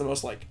 And it's the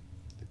most like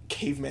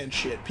caveman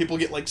shit. People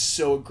get like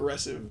so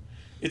aggressive.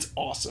 It's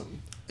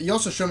awesome. You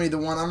also showed me the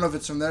one. I don't know if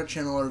it's from their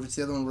channel or if it's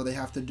the other one where they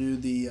have to do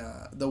the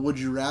Would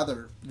You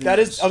Rather. Videos. That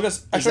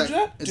is. I showed you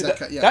that.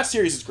 Dude, that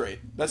series is great.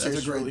 That's a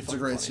great. Really it's a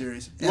great funny.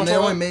 series. And they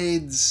only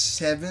made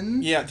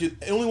 7. Yeah, dude.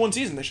 Only one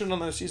season. They should have done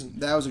another season.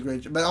 That was a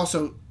great. But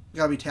also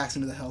gotta be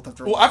taxing to the health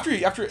after. Well,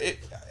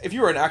 if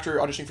you were an actor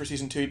auditioning for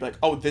season 2, you'd be like,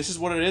 oh, this is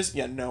what it is.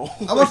 Yeah, no.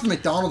 I watched the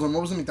McDonald's one.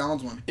 What was the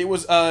McDonald's one? It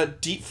was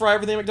deep fry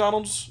everything at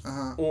McDonald's,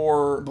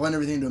 or blend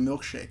everything into a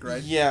milkshake,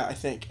 right? Yeah, I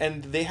think,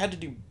 and they had to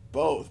do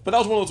both. But that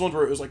was one of those ones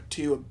where it was like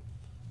too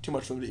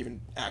much for them to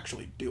even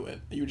actually do it.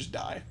 You would just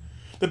die.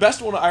 The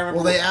best one I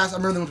remember. Well, I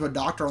remember they went to a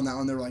doctor on that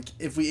one. They were like,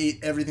 if we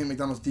ate everything at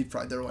McDonald's deep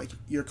fried, they were like,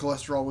 your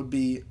cholesterol would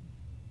be.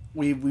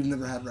 We've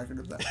never had record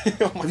of that.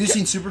 Have you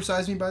seen Super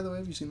Size Me, by the way?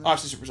 Have you seen that? I've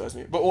seen Super Size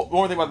Me. But one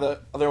more thing about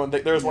the other one,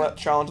 there was one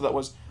challenge that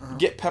was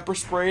get pepper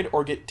sprayed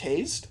or get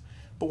tased.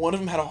 But one of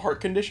them had a heart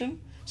condition,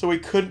 so they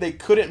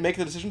couldn't make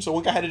the decision. So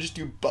one guy had to just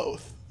do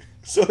both.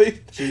 So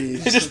they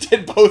just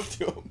did both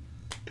to him.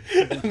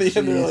 And in the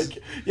end, they're like,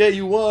 "Yeah,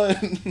 you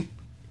won."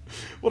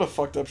 What a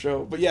fucked up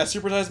show. But yeah,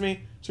 Super Size Me.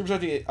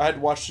 I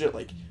had watched it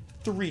like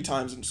 3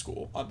 times in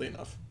school. Oddly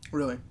enough.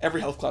 Really?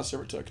 Every health class I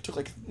ever took.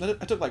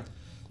 I took like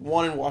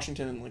 1 in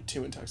Washington and like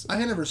 2 in Texas. I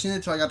had never seen it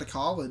until I got to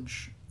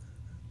college.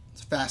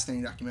 It's a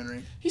fascinating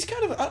documentary. He's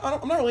kind of...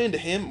 I'm not really into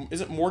him.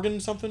 Is it Morgan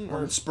something?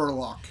 Or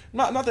Spurlock.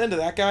 Not the end of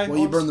that guy. Well,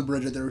 you burned the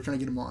bridge. They were trying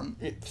to get him on.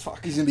 Yeah,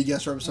 fuck. He's going to be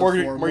guest for episode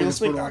 4. Morgan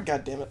listening? Oh,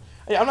 God damn it.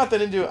 Yeah, I'm not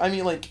that into it. I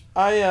mean, like,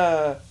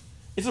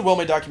 it's a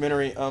well-made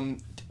documentary.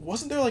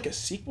 Wasn't there like a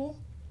sequel?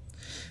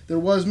 There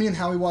was. Me and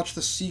Howie watched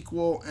the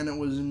sequel, and it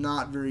was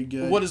not very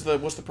good. What's the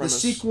premise? The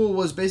sequel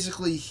was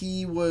basically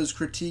he was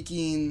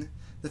critiquing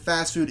the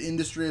fast food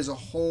industry as a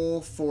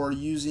whole for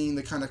using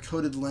the kind of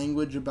coded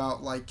language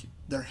about like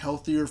their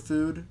healthier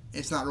food.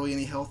 It's not really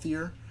any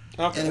healthier.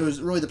 Okay. And it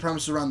was really the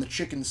premise around the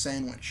chicken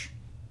sandwich,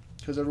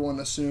 because everyone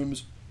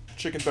assumes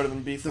chicken's better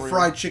than beef. The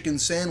fried chicken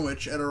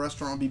sandwich at a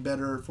restaurant will be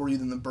better for you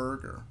than the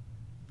burger.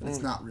 And it's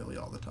not really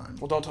all the time.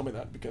 Well, don't tell me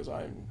that, because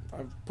I've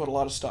put a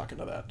lot of stock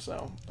into that,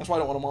 so that's why I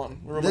don't want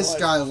him on. This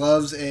guy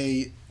loves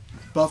a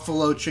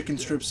buffalo chicken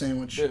strip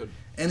sandwich. Dude.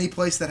 Any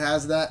place that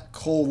has that,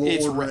 Cole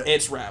will order it.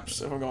 It's wraps.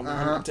 If I'm going,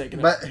 I'm taking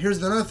it. But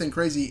here's another thing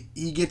crazy.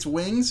 He gets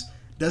wings,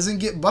 doesn't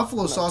get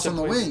buffalo sauce on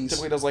the wings.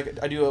 Typically does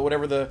I do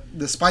whatever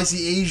the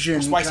spicy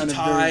Asian spicy kind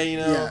Thai,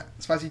 of yeah,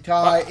 spicy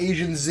Thai,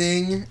 Asian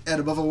zing at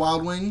a Buffalo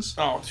Wild Wings.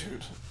 Oh,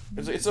 dude,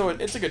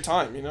 it's a good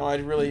time.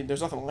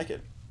 There's nothing like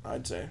it.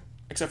 I'd say.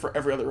 Except for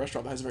every other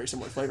restaurant that has very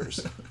similar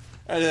flavors.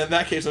 And in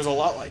that case, there's a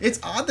lot like it. It's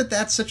odd that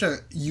that's such a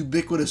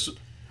ubiquitous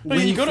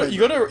wing you go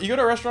to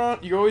a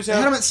restaurant, you always have...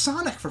 They had them at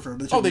Sonic for forever.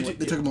 They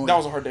took them away. That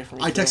was a hard day for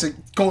me. I got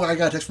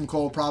a text from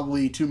Cole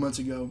probably 2 months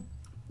ago.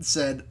 It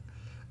said,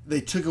 they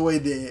took away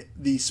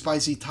the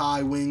spicy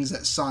Thai wings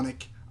at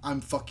Sonic. I'm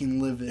fucking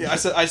livid. Yeah,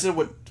 I said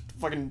what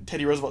fucking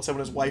Teddy Roosevelt said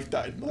when his wife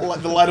died.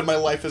 The light of my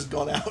life has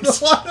gone out. The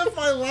light of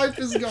my life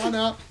has gone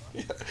out.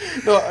 Yeah.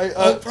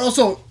 No,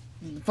 also...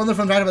 Fun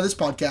fact about this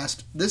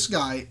podcast, this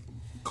guy,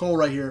 Cole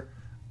right here,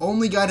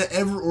 only guy to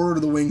ever order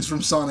the wings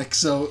from Sonic,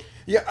 so...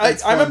 Yeah,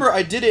 I remember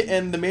I did it,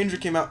 and the manager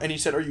came out, and he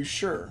said, "Are you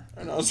sure?"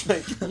 And I was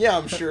like, "Yeah,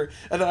 I'm sure."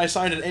 And then I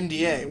signed an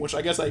NDA, which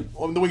I guess the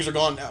wings are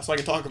gone now, so I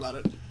can talk about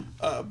it.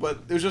 But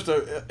it was just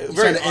a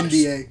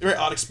very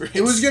odd experience.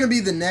 It was going to be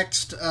the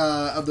next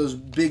of those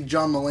big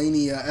John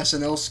Mulaney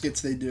SNL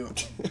skits they do,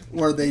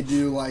 where they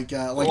do like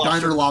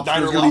Diner Lobster.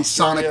 It was going to be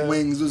Sonic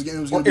wings. It was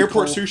going to be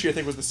Airport Sushi, I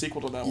think, was the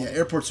sequel to that one. Yeah,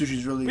 Airport Sushi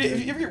is really good.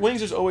 If you ever get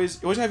wings, you always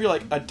have your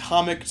like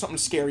atomic something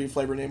scary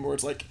flavor name, where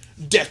it's like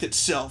death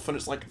itself, and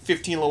it's like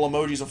 15 little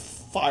emojis of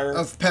fire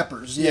of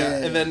peppers. Yeah.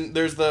 And then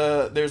there's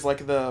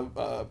like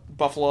the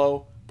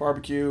buffalo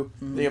barbecue.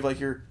 Mm. They have like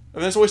your.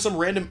 And there's always some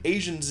random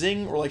Asian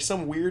zing or like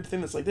some weird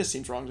thing that's like, this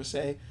seems wrong to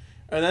say.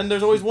 And then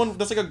there's always one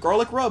that's like a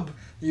garlic rub.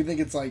 You think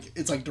it's like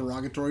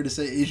derogatory to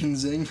say Asian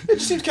zing? It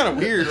just seems kind of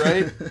weird,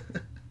 right?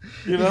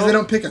 Because they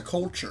don't pick a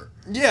culture.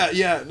 Yeah.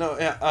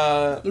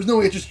 There's no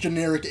way it's just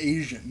generic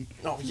Asian.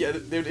 Oh yeah,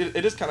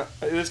 it is kind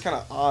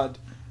of odd.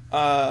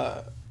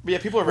 But yeah,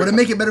 people are. Would it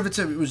make it better if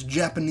it was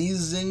Japanese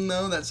zing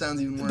though? That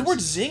sounds even worse. The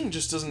word zing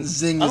just doesn't.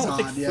 Zing is odd.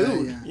 Think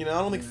food. Yeah.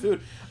 I don't think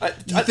food.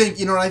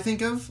 You know what I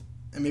think of?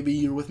 And maybe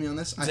you're with me on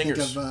this. I think of,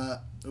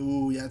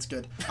 it's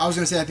good. I was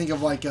gonna say I think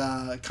of like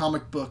a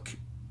comic book,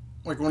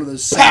 like one of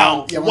those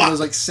sound, one of those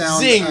like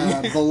sound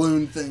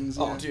balloon things.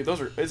 Oh, dude,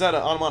 is that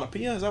an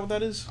onomatopoeia? Is that what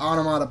that is?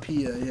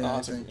 Onomatopoeia,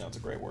 yeah. That's a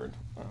great word.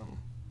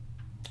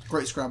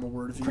 Great Scrabble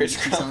word if you put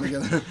sound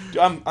together. Dude,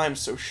 I'm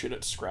so shit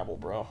at Scrabble,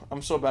 bro.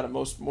 I'm so bad at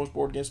most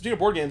board games. Speaking of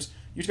board games,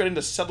 you just got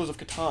into Settlers of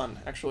Catan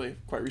actually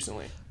quite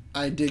recently.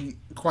 I did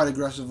quite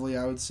aggressively,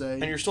 I would say.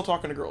 And you're still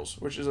talking to girls,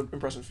 which is an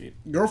impressive feat.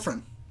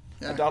 Girlfriend.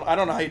 Yeah. I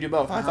don't know how you do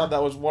both. I thought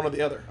that was one or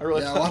the other. I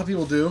really a lot of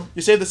people do.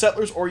 You save the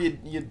Settlers, or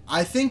you.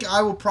 I think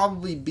I will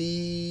probably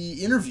be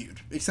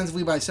interviewed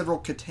extensively by several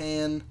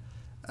Catan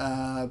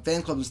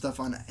fan clubs and stuff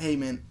on, hey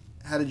man,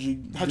 How'd you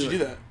do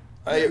that?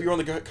 You were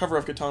on the cover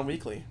of Catan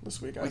Weekly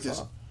this week. I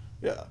saw.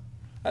 Yeah.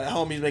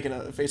 He's making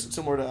a face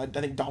similar to, I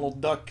think,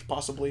 Donald Duck,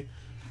 possibly.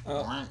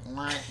 So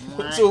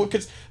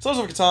Settlers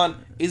of Catan,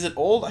 is it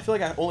old? I feel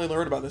like I only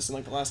learned about this in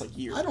like the last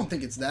year. I don't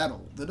think it's that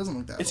old. It doesn't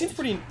look that old. It seems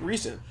pretty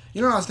recent.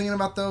 You know what I was thinking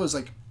about though? Is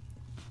like,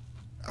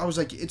 I was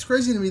like, it's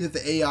crazy to me that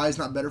the AI is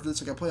not better for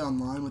this. Like I play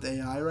online with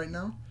AI right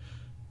now.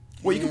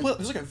 Wait, you can play?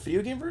 There's like a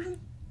video game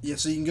version? Yeah,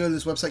 so you can go to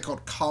this website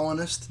called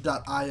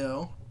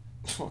colonist.io.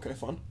 Okay,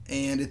 fun.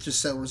 And it's just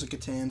Settlers of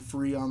Catan,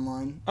 free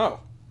online. Oh.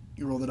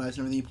 You roll the dice and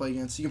everything you play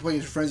against. You can play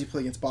against your friends, you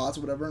play against bots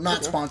or whatever.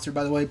 Not sponsored,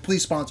 by the way.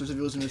 Please sponsor us if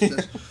you listen to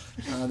this.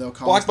 They'll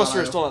call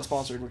Blockbuster is still not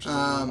sponsored, which is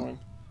annoying.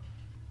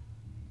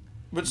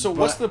 But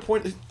what's the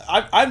point?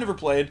 I've never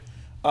played.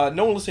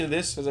 No one listening to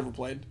this has ever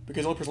played,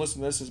 because the only person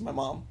listening to this is my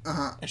mom.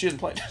 And she hasn't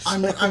played.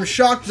 I'm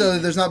shocked, though,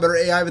 that there's not better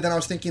AI, but then I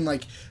was thinking,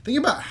 think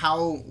about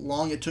how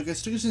long it took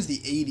us. It took us since the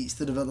 80s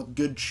to develop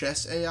good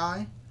chess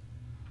AI.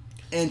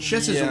 And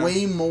chess is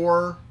way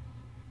more...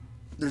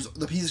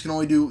 The pieces can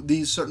only do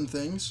these certain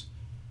things.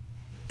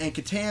 And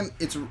Catan,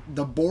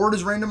 the board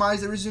is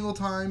randomized every single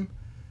time.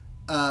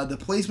 The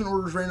placement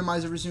order is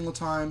randomized every single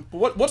time.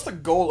 But what's the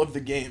goal of the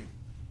game?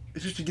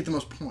 It's just to get the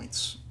most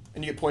points.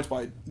 And you get points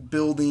by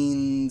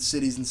building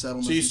cities and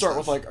settlements. So you start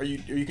with are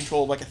you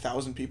control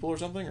 1,000 people or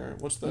something, or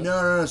what's the?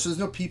 No. So there's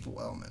no people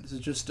element. It's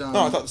just.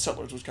 No, I thought the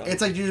settlers was kind of.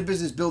 It's like your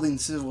business building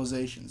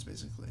civilizations,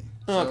 basically.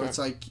 So it's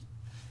like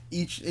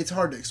It's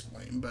hard to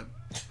explain, but.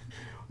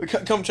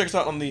 Come check us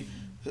out on the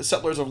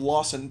Settlers of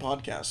Lawson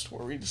podcast,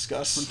 where we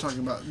discuss. I'm talking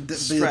about the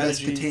best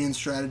Catan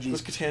strategy.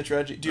 Best Catan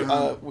strategy. Dude,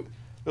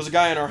 there's a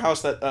guy in our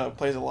house that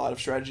plays a lot of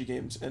strategy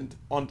games and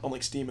on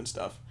Steam and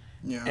stuff.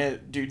 Yeah.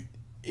 And dude,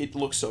 it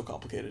looks so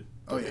complicated.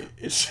 Oh yeah.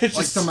 It's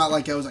just talking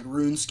about it was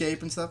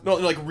RuneScape and stuff. No,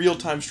 real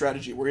time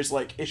strategy, where it's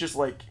just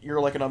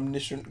you're an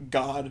omniscient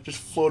god just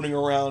floating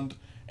around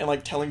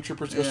and telling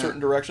troopers to go certain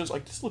directions.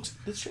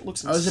 This shit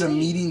looks insane. I was at a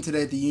meeting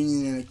today at the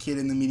Union, and a kid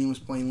in the meeting was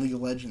playing League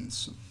of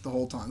Legends the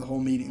whole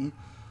meeting.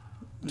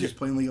 Just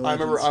playing League of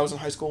Legends. I remember I was in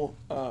high school.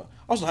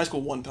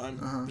 One time,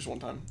 just one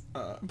time.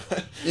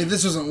 But if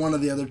this wasn't one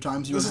of the other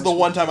times you were in high school. This is the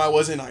one time I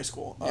was in high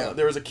school.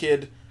 There was a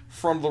kid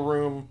from the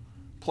room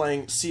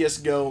playing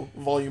CS:GO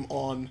volume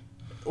on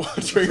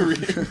during a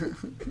reading.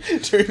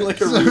 During a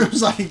so reading. It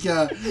was you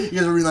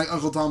guys were reading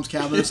Uncle Tom's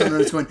Cabin or something,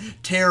 and it's going,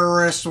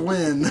 terrorists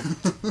win.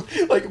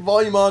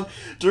 Volume on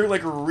during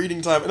a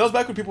reading time. And that was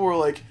back when people were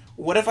like,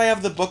 what if I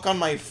have the book on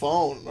my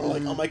phone or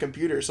on my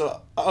computer?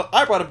 So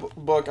I brought a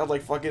book. I was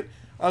like, fuck it.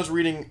 I was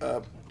reading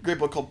a great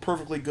book called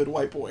Perfectly Good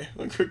White Boy.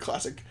 A good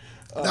classic.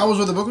 That was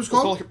what the book was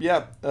called?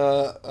 Yeah.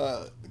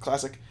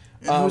 Classic.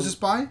 And who was this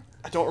by?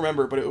 I don't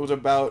remember, but it was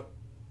about...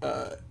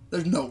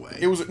 There's no way.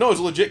 It was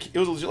a legit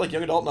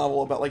young adult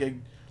novel about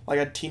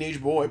a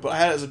teenage boy, but I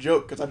had it as a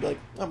joke because I'd be like,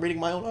 I'm reading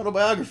my own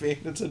autobiography.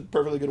 It's a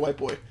Perfectly Good White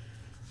Boy.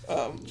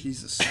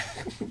 Jesus.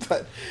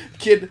 But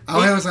kid.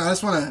 I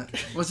just want to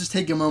let's just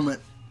take a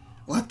moment,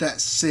 let that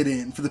sit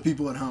in for the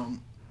people at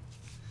home.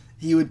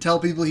 He would tell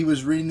people he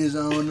was reading his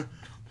own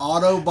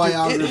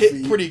autobiography. It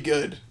hit pretty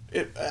good.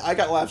 I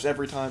got laughs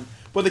every time.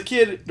 But the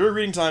kid during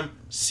reading time,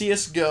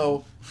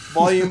 CS:GO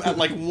volume at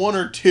 1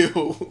 or 2,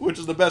 which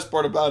is the best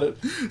part about it.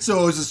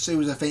 So it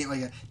was a faint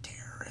a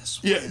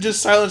terrorist. Yeah,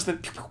 just silence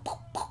then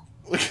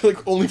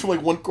only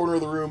from one corner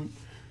of the room.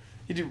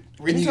 And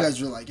you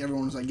guys were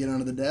everyone was get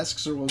under the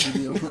desks, or what was the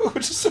deal?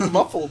 Just so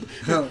muffled.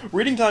 No.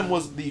 Reading time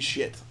was the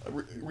shit.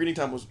 Reading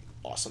time was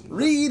awesome.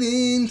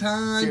 Reading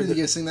time. Did you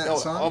guys sing that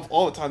song?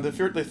 All the time. The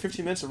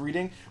 15 minutes of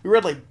reading. We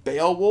read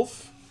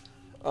Beowulf.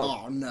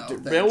 Oh no!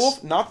 Dude,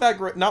 Beowulf, not that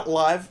great, not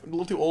live, a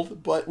little too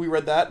old, but we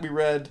read that. We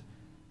read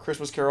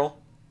Christmas Carol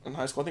in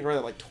high school. I think I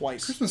read that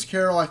twice. Christmas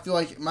Carol, I feel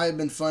it might have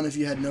been fun if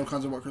you had no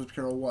concept of what Christmas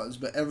Carol was,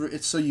 but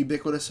it's so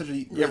ubiquitous, such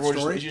a great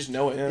story. You just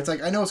know it. Yeah. It's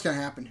I know what's gonna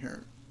happen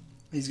here.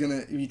 He's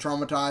gonna be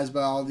traumatized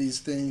by all these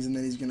things, and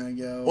then he's gonna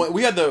go. Well,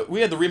 we had the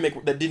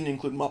remake that didn't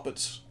include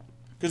Muppets.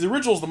 Because the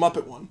original is the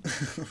Muppet one,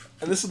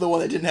 and this is the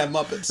one that didn't have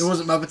Muppets. There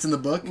wasn't Muppets in the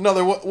book? No,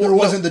 there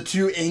wasn't the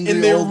two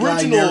angry old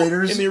guy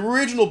narrators? In the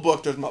original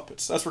book, there's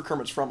Muppets. That's where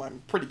Kermit's from,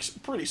 I'm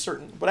pretty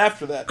certain. But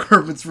after that...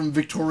 Kermit's from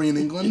Victorian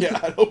England? Yeah,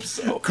 I hope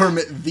so.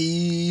 Kermit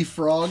the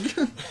Frog?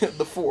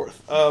 The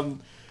fourth.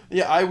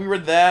 We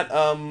read that.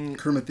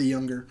 Kermit the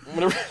Younger.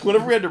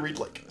 Whenever we had to read,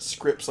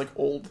 scripts,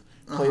 old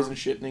plays and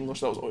shit in English,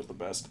 that was always the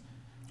best.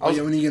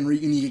 When you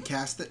can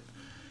cast it?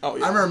 Oh,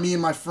 yeah. I remember me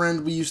and my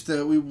friend, we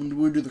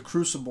would do the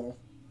Crucible.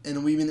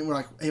 And we were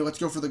like, hey, let's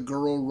go for the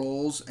girl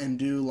roles and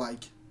do,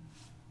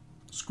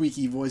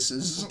 squeaky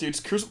voices.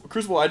 Dude,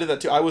 Crucible, I did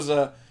that, too. I was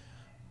the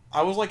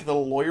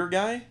lawyer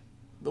guy.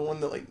 The one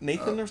that,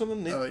 Nathan or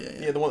something? Yeah.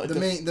 Yeah, the one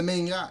the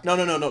main guy. No.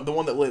 The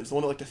one that lives. The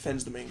one that,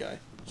 defends the main guy.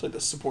 It's, the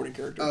supporting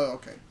character. Oh,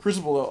 okay.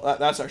 Crucible, though,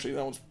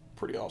 that one's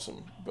pretty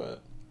awesome.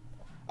 But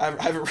I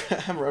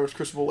haven't read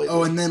Crucible lately.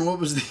 Oh, and then what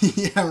was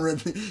the...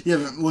 you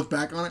haven't looked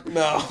back on it?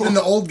 No. And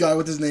the old guy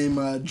with his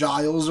name,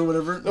 Giles or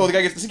whatever. Oh, the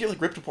guy does he get,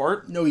 ripped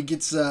apart? No, he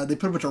gets... they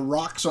put a bunch of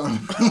rocks on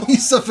him and he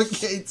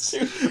suffocates.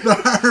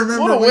 But I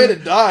remember... What a way to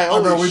die.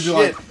 Holy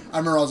shit. I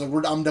remember I was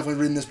like, I'm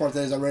definitely reading this part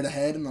today as I read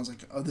ahead, and I was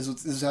like, oh, this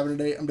is happening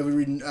today. I'm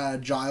definitely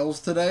reading Giles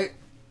today.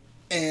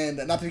 And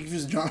not to be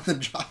confused with Jonathan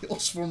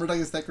Giles, former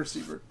Texas Tech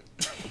receiver.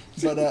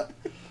 But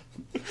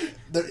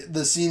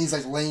the scene, he's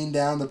like laying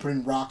down, they're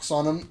putting rocks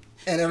on him.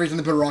 And every time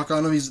they put a rock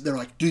on him, they're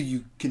like, do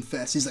you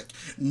confess? He's like,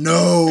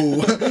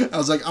 no. I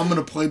was like, I'm going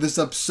to play this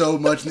up so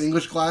much in the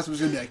English class. I'm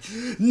just going to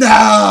be like,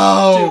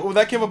 no. Dude, when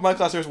that came up in my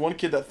class, there was one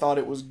kid that thought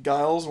it was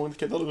Giles, one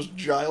kid thought it was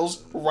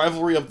Giles.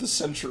 Rivalry of the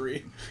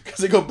century. Because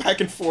they go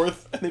back and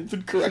forth, and they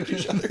would correct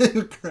each other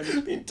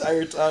the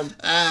entire time.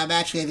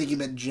 Actually, I think you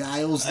meant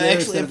Giles there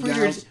instead of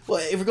Giles.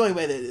 Well, if we're going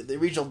by the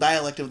regional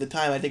dialect of the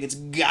time, I think it's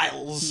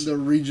Giles. The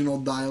regional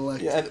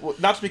dialect. Yeah, and,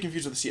 not to be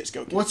confused with the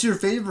CSGO kid. What's your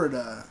favorite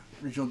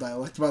regional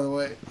dialect, by the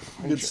way?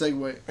 Good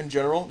segue. In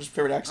general, just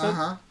favorite accent?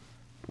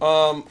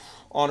 Uh-huh.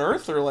 On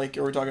Earth, or like,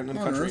 are we talking in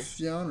the country? Earth.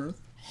 Yeah, on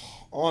Earth.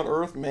 On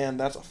Earth, man,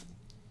 that's a...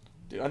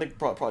 Dude, I think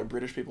probably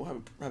British people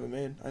have it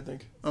made, I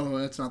think. Oh,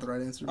 that's not the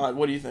right answer.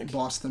 What do you think?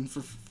 Boston,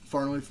 for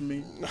far away from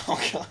me.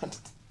 Oh, God.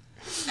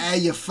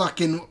 You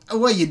fucking...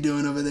 What are you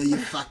doing over there, you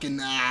fucking...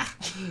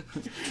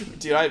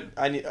 Dude, I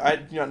do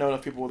not know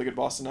enough people with a good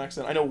Boston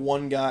accent. I know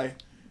one guy...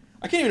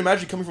 I can't even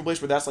imagine coming from a place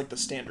where that's, like, the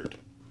standard.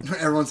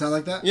 Everyone sound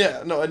like that?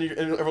 Yeah, no, and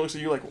everyone looks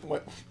at you like,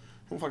 what?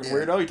 You fucking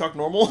weirdo? You talk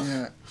normal?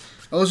 Yeah.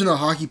 I listen to a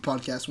hockey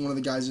podcast. One of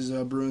the guys is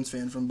a Bruins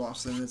fan from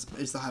Boston.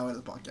 It's the highlight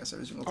of the podcast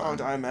every single time.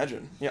 Oh, I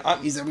imagine.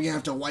 Yeah, he's like, we're gonna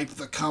have to wipe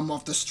the cum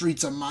off the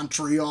streets of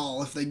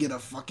Montreal if they get a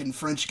fucking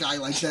French guy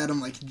like that. I'm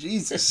like,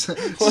 Jesus,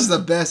 this is the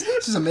best.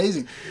 This is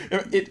amazing.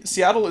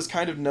 Seattle is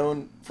kind of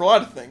known for a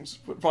lot of things,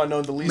 but probably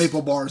known the least.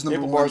 Maple bars, number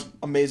one. Maple bars,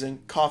 amazing.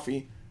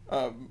 Coffee,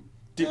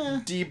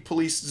 deep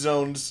police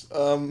zones.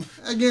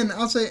 Again,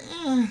 I'll say,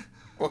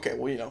 Okay,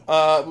 well, you know,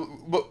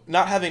 but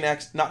not having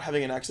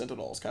an accent at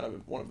all is kind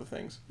of one of the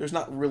things. There's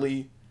not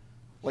really,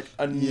 like,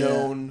 a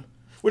known,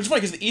 which is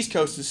funny because the East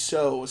Coast is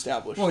so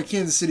established. Well,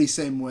 Kansas City,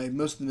 same way.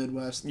 Most of the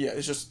Midwest. Yeah,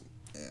 it's just.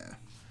 Yeah.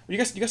 You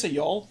guys say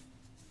y'all?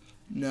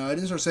 No, I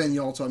didn't start saying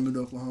y'all until I moved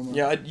to Oklahoma.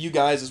 Yeah, you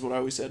guys is what I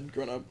always said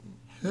growing up.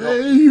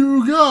 Hey, you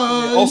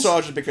guys! Yeah, also, I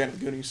was just a big fan of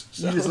the Goonies.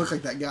 So. You just look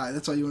like that guy.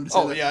 That's why you wanted to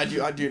say that.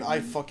 Yeah, I do. I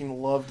fucking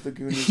loved the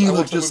Goonies. You I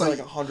look just like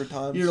 100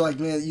 times. You're like,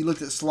 man, you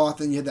looked at Sloth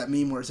and you had that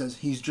meme where it says,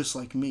 he's just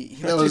like me.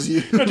 That was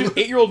you. No, dude,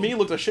 8-year-old me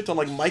looked a shit ton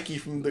like Mikey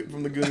from the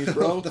Goonies,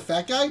 bro. The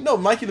fat guy? No,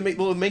 Mikey,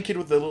 the main kid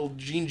with the little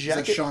jean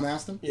jacket. Is that Sean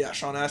Astin? Yeah,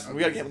 Sean Astin. Okay.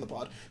 We gotta get him on the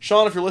pod.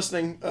 Sean, if you're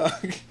listening,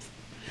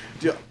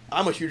 dude,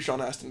 I'm a huge Sean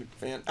Astin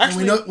fan.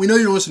 Actually, we know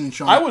you're listening,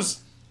 Sean.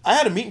 I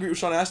had a meet and greet with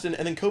Sean Astin,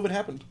 and then COVID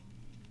happened.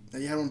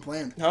 You had one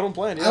planned. I had one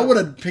planned, yeah. I would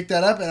have picked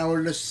that up, and I would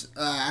have just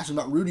asked him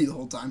about Rudy the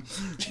whole time.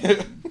 Hey,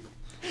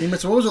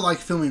 Mitch, what was it like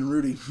filming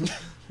Rudy?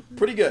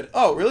 Pretty good.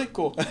 Oh, really?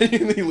 Cool.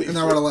 And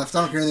I would have left.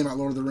 I don't care anything about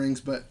Lord of the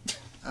Rings, but...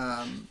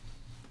 I'm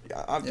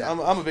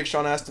a big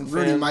Sean Astin fan.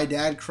 Rudy, my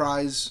dad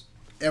cries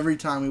every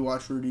time we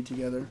watch Rudy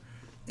together,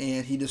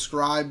 and he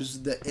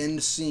describes the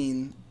end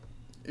scene,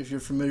 if you're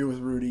familiar with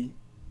Rudy,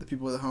 the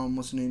people at home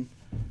listening...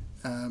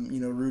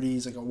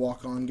 Rudy's like a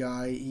walk-on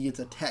guy. He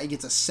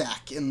gets a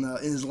sack in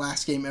his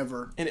last game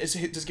ever. And does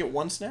he get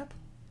one snap?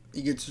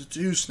 He gets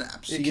 2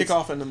 snaps. He kick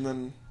off and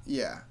then.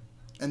 Yeah,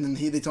 and then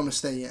they tell him to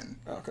stay in.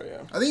 Okay,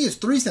 yeah. I think it's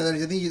 3 snaps. I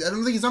don't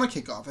think he's on a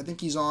kickoff. I think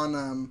he's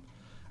on.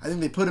 I think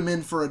they put him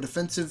in for a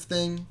defensive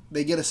thing.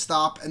 They get a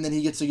stop, and then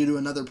he gets to go do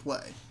another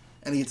play,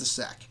 and he gets a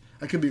sack.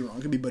 I could be wrong.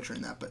 I could be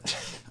butchering that, but.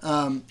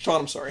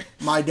 Sean, I'm sorry.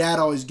 My dad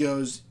always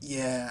goes,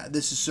 "Yeah,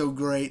 this is so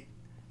great,"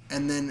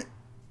 and then.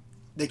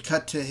 They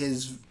cut to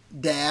his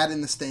dad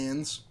in the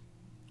stands,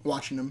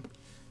 watching him,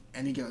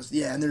 and he goes,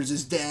 yeah, and there's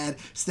his dad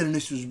standing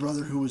next to his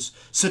brother who was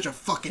such a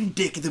fucking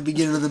dick at the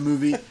beginning of the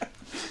movie.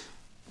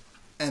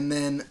 And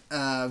then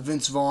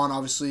Vince Vaughn,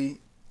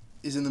 obviously,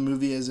 is in the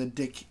movie as a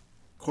dick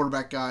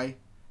quarterback guy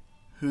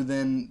who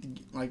then,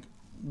 like,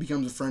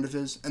 becomes a friend of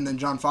his. And then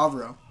Jon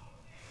Favreau,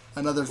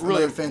 another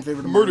fan favorite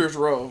of mine. Murder's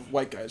Row of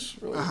white guys,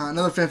 really.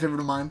 Another fan favorite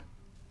of mine.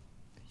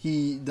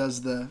 He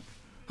does the...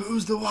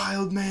 Who's the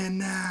wild man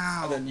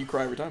now? And then you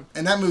cry every time.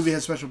 And that movie has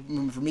a special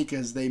moment for me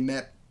because they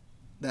met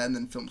that and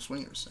then filmed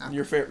Swingers. After.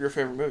 Your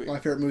favorite movie? My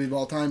favorite movie of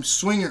all time,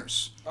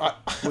 Swingers,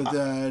 with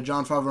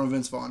Jon Favreau and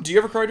Vince Vaughn. Do you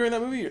ever cry during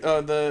that movie,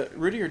 the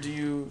Rudy, or do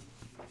you...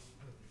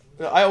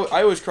 I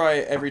always cry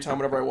every time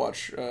whenever I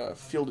watch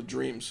Field of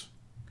Dreams.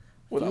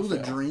 Field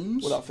of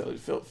Dreams? Without fail.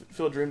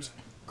 Field of Dreams.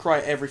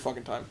 Cry every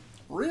fucking time.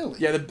 Really?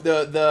 Yeah,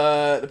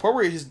 the part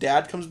where his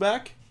dad comes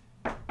back...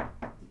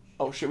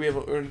 Oh shit, we have a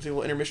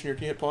little intermission here.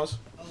 Can you hit pause?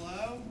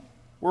 Hello?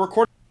 We're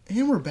recording.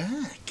 And we're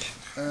back.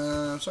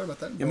 Sorry about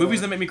that. Yeah, movies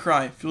that make me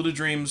cry. Field of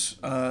Dreams.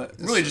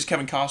 Really just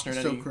Kevin Costner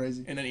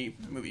in any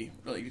movie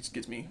really just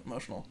gets me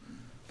emotional.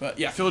 But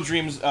yeah, Field of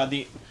Dreams,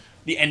 the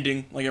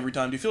ending, like every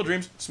time. Do Field of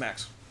Dreams?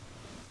 Smacks.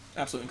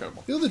 Absolutely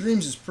incredible. Field of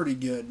Dreams is pretty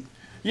good.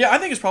 Yeah, I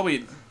think it's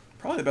probably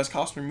the best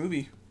Costner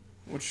movie.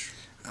 Which...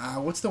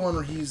 what's the one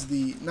where he's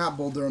not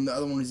Bull Durham, the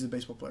other one he's a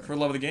baseball player? For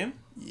Love of the Game?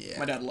 Yeah.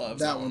 My dad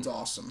loves that one's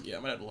awesome. Yeah,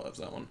 my dad loves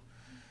that one.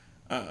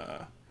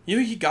 You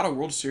know he got a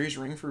World Series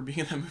ring for being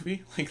in that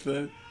movie?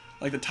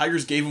 Like the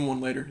Tigers gave him one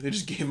later. They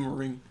just gave him a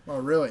ring. Oh,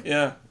 really?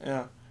 Yeah.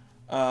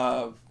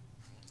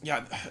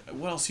 Yeah,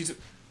 what else?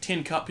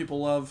 Tin Cup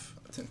people love.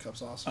 Tin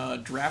Cup's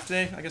awesome. Draft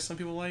Day, I guess some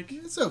people like.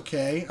 It's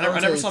okay. I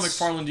never saw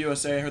McFarland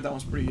USA. I heard that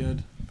one's pretty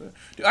good. But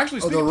dude,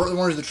 actually, the one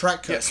where's the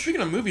track coach. Yeah,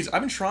 speaking of movies,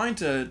 I've been trying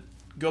to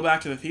go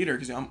back to the theater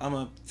because I'm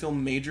a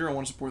film major. I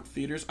want to support the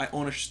theaters. I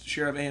own a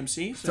share of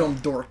AMC. So Film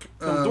dork.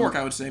 Film dork,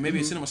 I would say.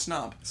 Maybe a cinema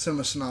snob.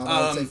 Cinema snob,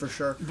 I would say for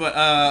sure.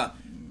 But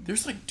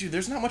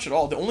there's not much at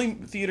all. The only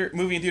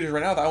movie in theaters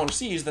right now that I want to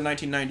see is the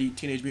 1990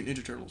 Teenage Mutant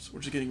Ninja Turtles,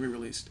 which is getting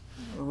re-released.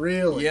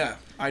 Really? Yeah,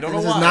 I don't know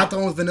why. This is not the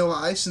one with Vanilla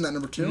Ice in that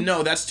number 2?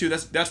 No, that's 2.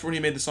 That's where he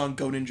made the song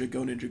 "Go Ninja,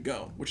 Go Ninja,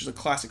 Go," which is a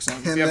classic song.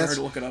 If you haven't heard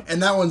it, look it up.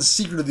 And that one's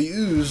Secret of the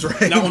Ooze, right?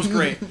 That one's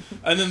great.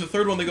 And then the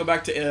third one, they go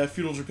back to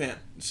feudal Japan.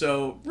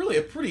 So really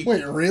a pretty.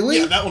 Wait, really?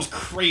 Yeah, that one's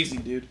crazy,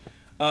 dude.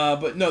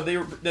 But no,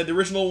 the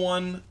original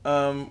one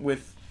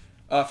with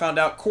found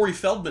out Corey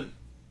Feldman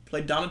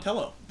played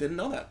Donatello. Didn't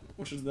know that,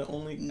 which is the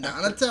only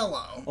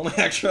Donatello. Only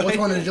actor. Which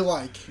one did you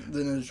like? The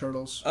Ninja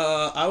Turtles.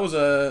 I was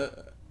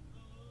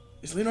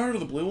Is Leonardo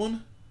the blue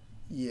one?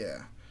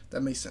 Yeah, that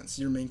makes sense.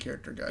 You're a main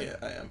character guy. Yeah,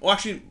 I am. Well,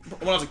 actually,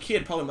 when I was a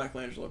kid, probably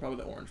Michelangelo, probably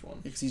the orange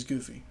one. Because he's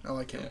goofy. I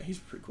like him. Yeah, he's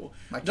pretty cool.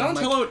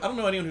 Donatello, I don't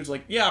know anyone who's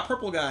like, yeah,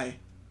 purple guy.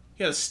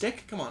 He had a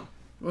stick. Come on.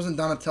 Wasn't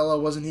Donatello?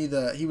 Wasn't he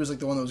he was like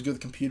the one that was good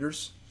with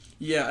computers?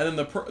 Yeah, and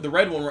then the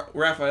red one,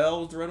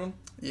 Raphael was the red one.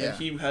 Yeah. And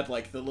he had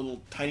like the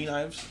little tiny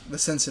knives. The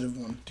sensitive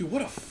one. Dude,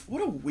 what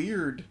a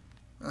weird.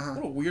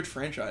 What a weird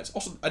franchise.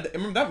 Also, I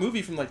remember that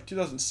movie from like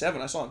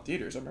 2007. I saw in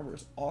theaters. I remember it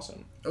was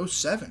awesome.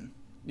 07?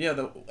 Yeah,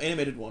 the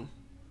animated one.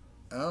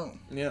 Oh.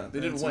 Yeah, they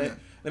did one.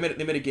 They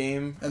made a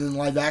game. And then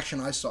live action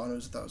I saw and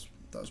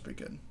that was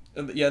pretty good.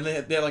 And yeah, and they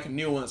had like a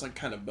new one that's like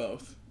kind of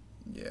both.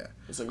 Yeah.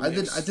 Like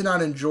I did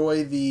not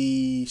enjoy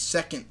the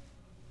second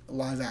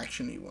live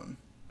action-y one.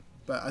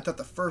 But I thought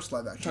the first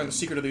live action. Trying the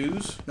Secret of the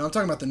Ooze? No, I'm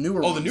talking about the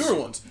newer ones. Oh, the newer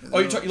ones. Oh,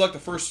 you like the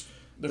first.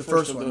 The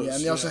first one, of those. yeah.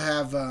 And they also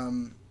have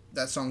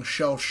that song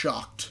 "Shell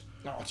Shocked."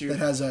 Oh, dude. That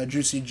has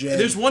Juicy J.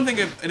 There's one thing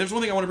I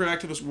want to bring back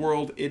to this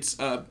world. It's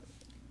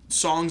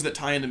songs that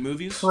tie into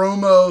movies.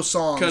 Promo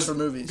songs for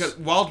movies. Because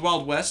Wild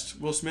Wild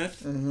West, Will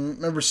Smith. Mm-hmm.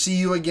 Remember, "See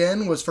You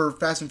Again" was for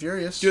Fast and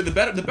Furious. Dude,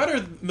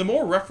 the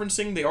more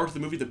referencing they are to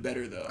the movie, the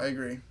better, though. I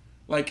agree.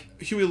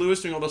 Like Huey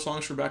Lewis doing all those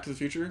songs for Back to the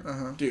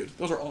Future. Dude,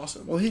 those are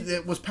awesome. Well,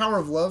 it was "Power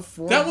of Love"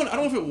 for that one. I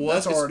don't know if it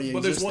was. That's already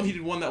but there's one he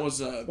did one that was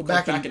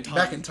back in time.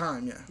 Back in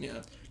time, yeah.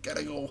 Yeah.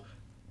 Gotta go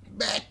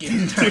back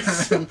in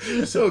time.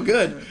 So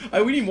good.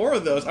 We need more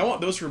of those. I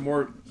want those for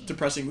more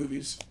depressing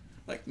movies,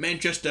 like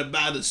Manchester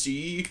by the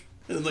Sea,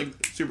 and then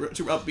like super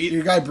upbeat.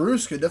 Your guy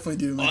Bruce could definitely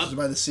do Manchester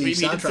by the Sea.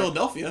 He did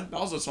Philadelphia. That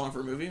was a song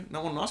for a movie.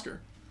 That won an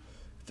Oscar.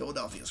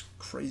 Philadelphia's a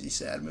crazy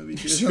sad movie.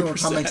 Super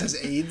Tom Hanks sad.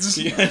 has AIDS.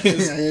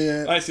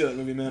 Yeah. I see that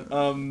movie,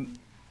 man.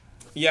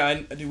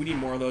 Yeah, we need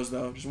more of those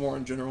though. Just more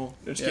in general.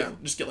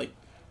 Just get like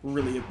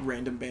really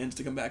random bands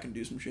to come back and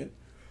do some shit.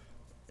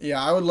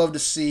 Yeah, I would love to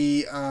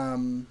see.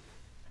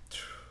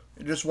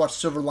 Just watch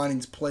Silver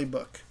Linings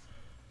Playbook.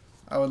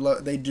 I would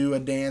love. They do a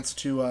dance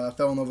to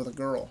 "Fell in Love with a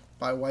Girl"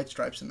 by White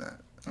Stripes in that,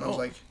 and I was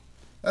like,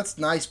 "That's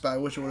nice," but I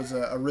wish it was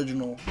an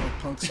original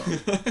punk song.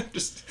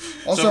 Just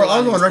also,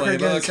 I'll go on record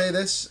again and say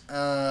this: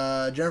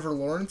 Jennifer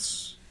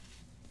Lawrence,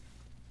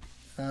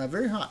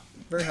 very hot,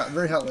 very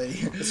hot lady.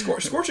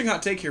 Scorching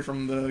hot take here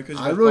from the.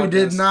 I really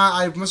did not.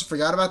 I must have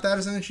forgot about that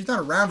or something. She's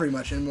not around very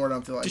much anymore. I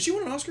don't feel like. Did she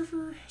win an Oscar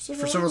for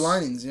Silver Linings? Silver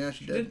Linings? Yeah,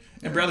 she did.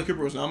 And Bradley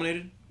Cooper was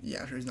nominated.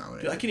 Yeah, sure, he's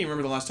nominated. Dude, I can't even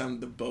remember the last time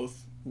they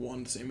both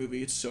won the same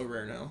movie. It's so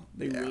rare now.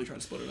 They really try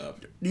to split it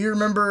up. Do you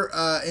remember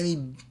any?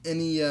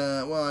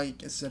 Well, I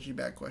guess it's actually a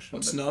bad question.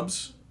 What,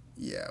 snubs?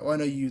 Yeah, well, I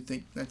know you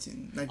think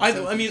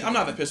 1917. I mean, I'm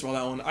not that pissed about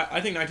that one. I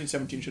think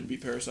 1917 should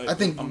beat Parasite. I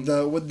think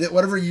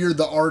whatever year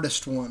the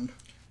artist won.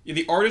 Yeah,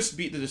 the artist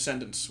beat The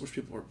Descendants, which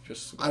people were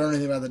pissed about. I don't know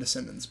anything about The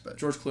Descendants, but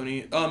George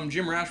Clooney.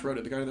 Jim Rash wrote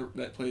it. The guy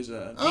that plays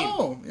Dean.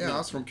 Oh, yeah,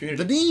 awesome. From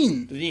Community.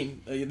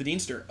 The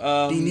Deanster.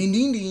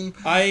 Dean.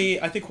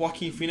 I think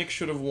Joaquin Phoenix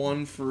should have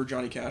won for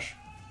Johnny Cash.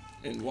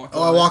 In Walk the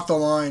Line. I Walked the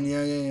Line.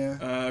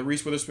 Yeah.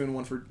 Reese Witherspoon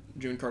won for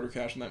June Carter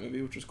Cash in that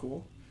movie, which was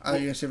cool. I was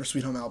gonna say for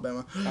Sweet Home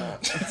Alabama.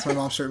 That's my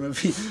mom's favorite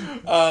movie.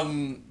 I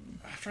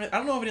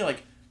don't know of any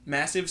like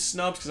massive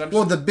snubs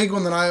because the big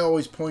one that I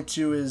always point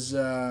to is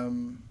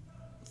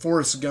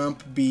Forrest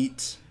Gump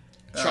beat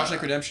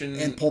Shawshank Redemption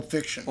and Pulp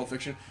Fiction.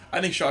 I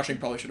think Shawshank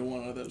probably should have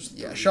won out of those.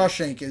 Yeah,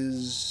 Shawshank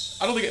is.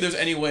 I don't think there's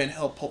any way in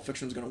hell Pulp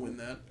Fiction is going to win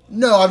that.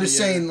 No, I'm just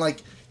saying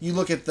like you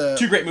look at the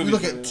two great movies. You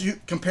look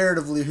at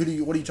comparatively.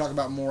 What do you talk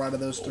about more out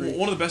of those three?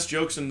 One of the best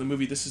jokes in the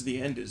movie This Is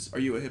the End is, "Are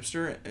you a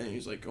hipster?" And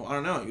he's like, "Oh, I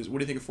don't know." He goes, "What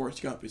do you think of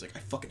Forrest Gump?" He's like, "I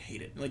fucking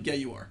hate it." I'm like, yeah,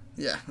 you are.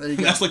 Yeah, there you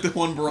go. That's like the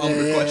one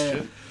barometer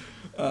question.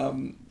 Yeah.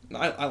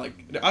 I like.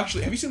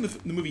 Actually, have you seen the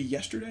movie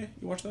Yesterday?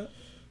 You watched that?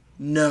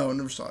 No, I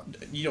never saw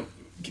it. Do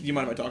you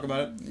mind if I talk about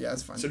it? Yeah,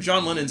 that's fine. So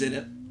John Lennon's in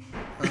it.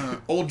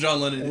 Old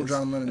John Lennon.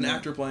 An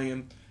actor playing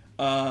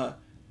him.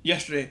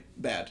 Yesterday,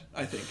 bad,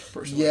 I think,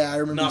 personally. Yeah, I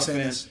remember Not you saying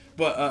a fan. this.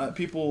 But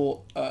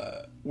people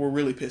were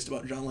really pissed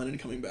about John Lennon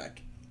coming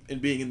back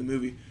and being in the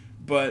movie.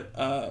 But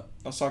I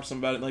was talking to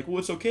someone about it, and like, well,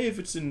 it's okay if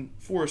it's in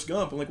Forrest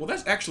Gump. I'm like, well,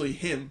 that's actually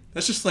him.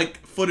 That's just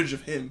like footage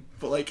of him.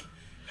 But like,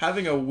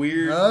 having a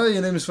weird. Oh,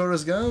 your name is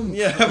Forrest Gump.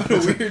 Yeah,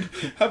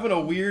 having a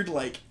weird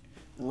like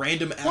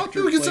random actor. Why do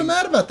people get so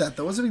mad about that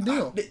though? What's the big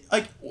deal?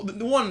 Like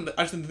the one,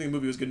 I just didn't think the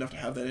movie was good enough to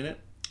have that in it.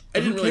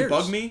 It Who didn't really cares?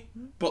 bug me,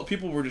 but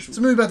people were just. It's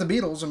a movie about the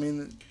Beatles. I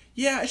mean,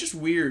 Yeah, it's just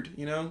weird,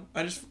 you know.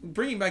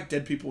 Bringing back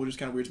dead people just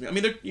kind of weird to me. I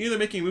mean, they're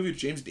making a movie with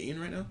James Dean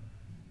right now.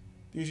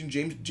 They're using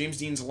James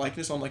Dean's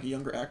likeness on like a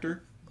younger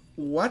actor.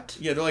 what?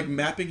 Yeah, they're like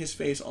mapping his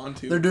face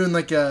onto. They're doing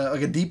like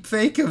a deep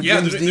fake of yeah,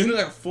 James they're Dean. doing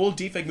like a full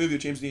deepfake movie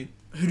with James Dean.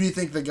 Who do you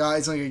think the guy?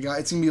 It's like a guy.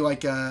 It's gonna be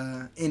like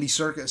Andy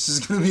Serkis. It's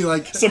gonna be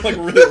like Some like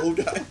really old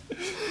guy.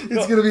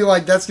 it's gonna be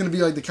like that's gonna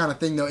be like the kind of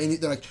thing though.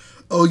 They're like,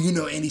 oh, you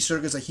know, Andy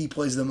Serkis, like he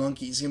plays the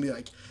monkey. He's gonna be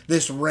like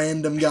this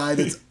random guy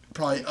that's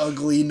probably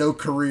ugly, no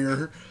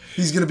career.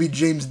 He's gonna be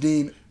James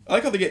Dean. I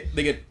like how they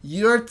get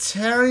You're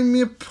tearing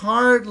me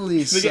apart,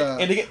 Lisa.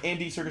 they get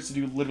Andy Serkis to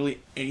do literally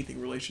anything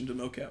in relation to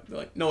mocap. They're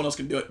like, no one else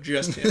can do it,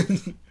 just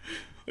him.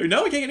 Like,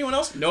 no, we can't get anyone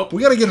else. Nope.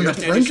 We gotta get an Just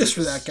Andy apprentice Serkis.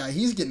 for that guy.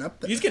 He's getting up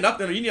there. He's getting up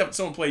there. You need to have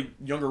someone play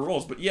younger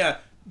roles, but yeah,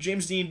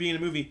 James Dean being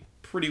in a movie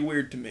pretty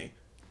weird to me.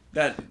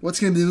 That What's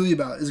gonna be the movie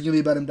about? Is it gonna be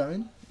about him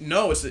dying?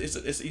 no, it's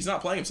he's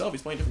not playing himself.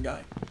 He's playing a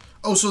different guy.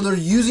 Oh, so they're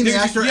using the They're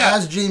just- actor yeah.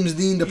 as James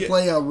Dean to Yeah.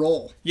 play a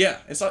role. Yeah,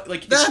 it's not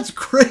like That's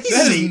crazy.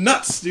 that is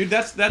nuts, dude.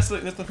 That's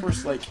the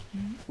first like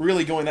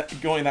really going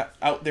that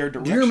out there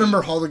direction. Do you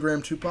remember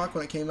Hologram Tupac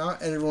when it came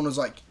out and everyone was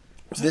like,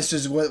 "This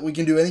is what we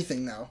can do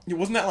anything now."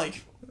 Wasn't that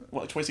like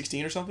what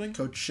 2016 or something?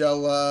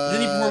 Coachella.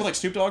 Didn't he perform with like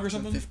Snoop Dogg or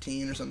something?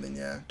 15 or something,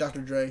 yeah.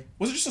 Dr. Dre.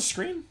 Was it just a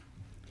screen?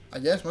 I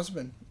guess must have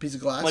been a piece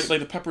of glass. Like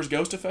the Pepper's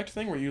Ghost effect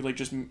thing, where you like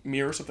just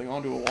mirror something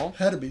onto a wall.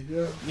 Had to be,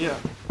 yeah. Yeah,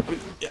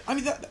 I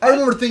mean that. I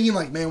remember thinking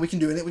like, man, we can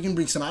do it. We can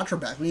bring Sinatra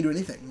back. We can do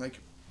anything. Like,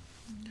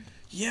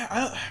 Yeah,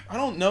 I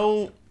don't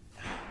know.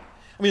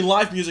 I mean,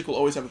 live music will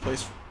always have a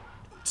place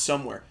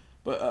somewhere,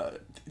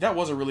 but that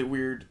was a really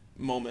weird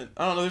moment.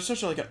 I don't know. There's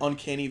such like an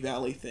uncanny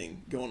valley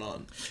thing going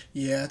on.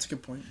 yeah, that's a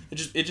good point.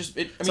 It's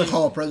It's like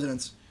Hall of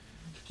Presidents.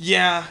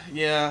 Yeah.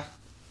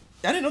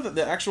 I didn't know that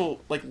the actual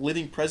like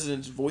living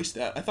presidents voiced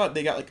that. I thought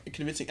they got like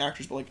convincing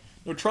actors, but like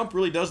no, Trump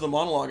really does the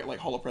monologue at like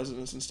Hall of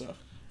Presidents and stuff.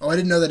 Oh, I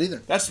didn't know that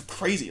either. That's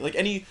crazy. Like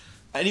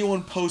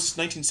anyone post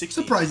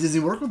 1960. Surprised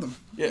Disney worked with him.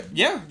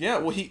 Yeah.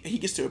 Well, he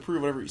gets to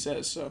approve whatever he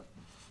says. So,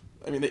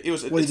 I mean, it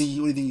was. What do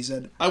you think he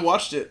said? I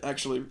watched it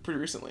actually pretty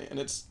recently, and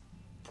it's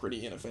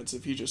pretty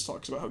inoffensive. He just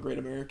talks about how great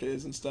America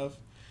is and stuff.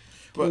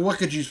 But Well, what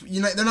could you? They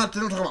don't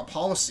talk about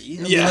policy.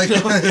 I mean, Yeah,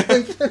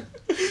 like,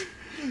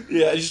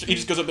 yeah, he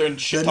just goes up there and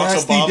shit the talks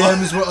nasty Obama.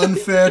 Dems were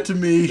unfair to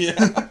me.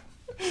 Yeah.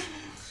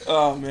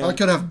 Oh man. I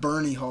could have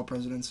Bernie Hall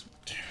Presidents.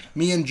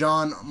 Me and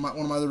John, one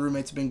of my other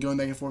roommates, have been going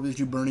back and forth with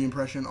this Bernie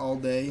impression all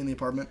day in the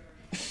apartment.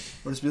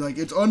 We'll just be like,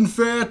 it's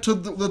unfair to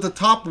that the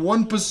top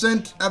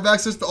 1% have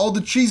access to all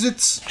the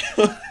Cheez-Its.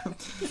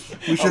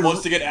 We I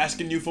wants to get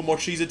asking you for more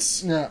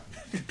Cheez-Its. Yeah.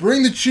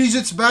 Bring the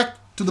Cheez-Its back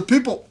to the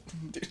people.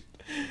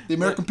 The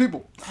American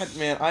people.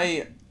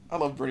 I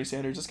love Bernie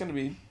Sanders. It's gonna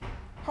be.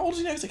 How old is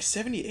he now? He's like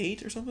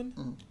 78 or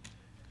something.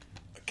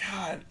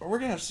 God, we're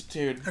gonna have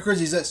dude. How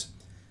crazy is this?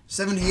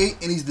 78,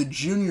 and he's the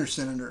junior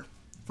senator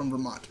from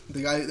Vermont.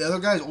 The other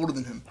guy is older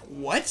than him.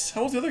 What?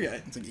 How old's the other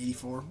guy? It's like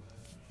 84.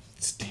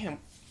 Damn.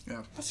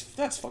 Yeah.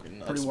 That's fucking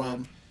nuts. Pretty wild.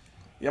 Man.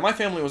 Yeah, my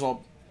family was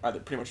all either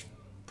pretty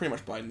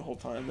much Biden the whole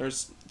time.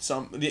 There's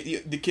some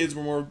the kids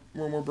were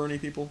more Bernie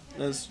people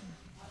as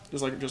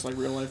just like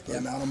real life. But, Yeah,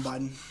 I'm out on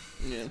Biden.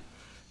 Yeah.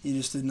 He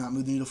just did not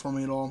move the needle for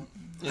me at all.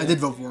 Yeah. I did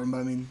vote for him, but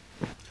I mean...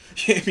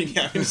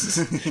 Yeah, this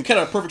is kind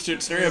of a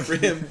perfect scenario for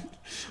him.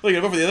 Like,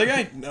 you vote for the other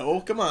guy?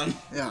 No, come on.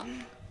 Yeah.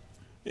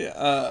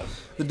 Yeah.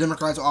 The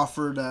Democrats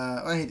offered...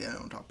 I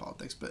don't talk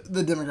politics, but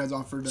the Democrats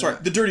offered... Sorry,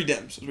 the dirty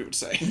Dems, as we would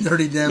say.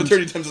 Dirty Dems. The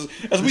dirty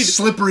Dems, as we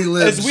slippery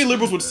libs. as we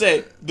liberals would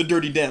say, the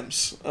dirty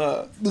Dems.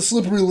 The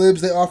slippery libs,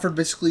 they offered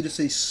basically just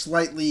a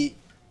slightly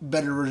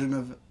better version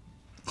of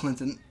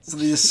Clinton. So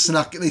they just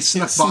snuck by a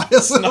little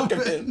Snuck him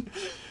bit. in.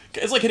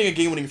 It's like hitting a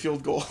game-winning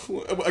field goal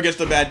against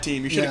a bad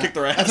team. You should have kicked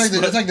their ass.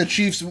 It's like the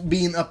Chiefs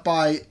being up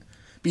by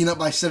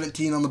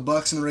 17 on the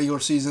Bucks in the regular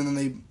season, and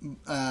they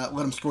let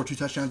them score 2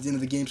 touchdowns at the end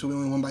of the game, so we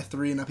only won by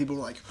 3. And now people are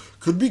like,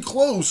 could be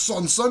close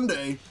on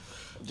Sunday.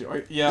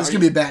 Yeah, This is gonna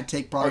be a bad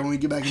take probably when we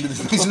get back into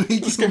this next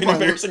week. It's gonna be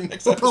embarrassing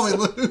next We'll episode.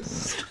 probably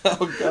lose.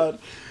 Oh god,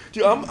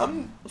 dude,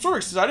 I'm sort of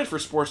excited for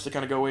sports to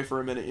kind of go away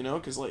for a minute, you know,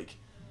 because like,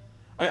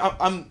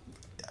 I'm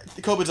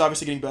the COVID's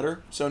obviously getting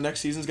better, so next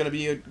season's gonna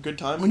be a good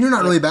time. When you're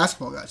not really a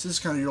basketball guy, so this is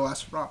kind of your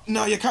last drop.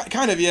 No, yeah,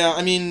 kind of, yeah.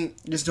 I mean,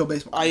 You're still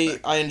baseball.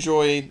 I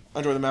enjoy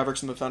the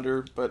Mavericks and the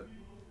Thunder, but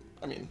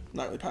I mean,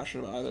 not really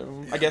passionate about either of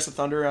them. I guess the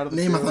Thunder out of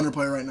the Name a two. Thunder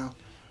player right now.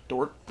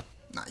 Dort.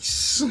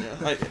 Nice.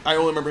 Yeah, I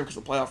only remember him because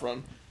of the playoff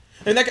run.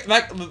 And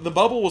the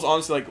bubble was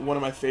honestly like one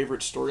of my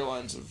favorite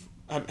storylines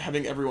of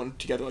having everyone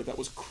together like that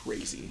was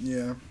crazy.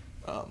 Yeah.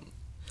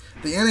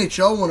 The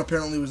NHL one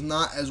apparently was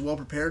not as well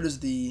prepared as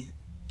the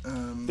The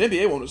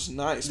NBA one was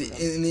nice.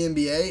 in the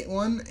NBA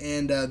one,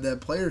 and the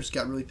players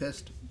got really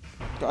pissed.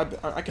 I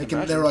can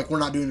imagine. They were like, "We're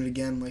not doing it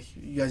again. Like,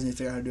 you guys need to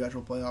figure out how to do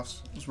actual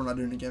playoffs. Because we're not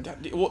doing it again."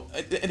 Well,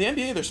 in the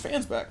NBA, there's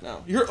fans back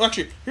now.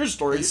 Actually, here's a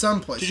story. In some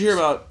places. Did you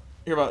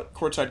hear about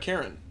Courtside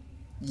Karen?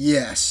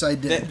 Yes, I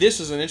did. This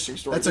is an interesting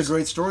story. That's a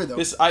great story,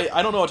 though.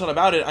 I don't know a ton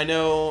about it. I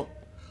know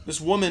this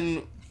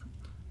woman.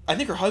 I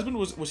think her husband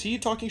was he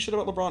talking shit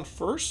about LeBron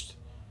first?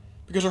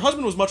 Because her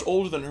husband was much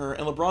older than her,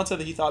 and LeBron said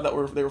that he thought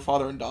that they were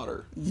father and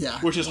daughter. Yeah,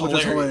 which is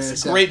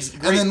hilarious. Great.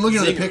 And then looking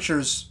at the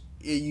pictures,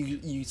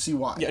 you see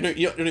why. Yeah,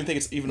 you don't even think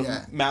it's even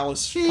a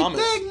malice she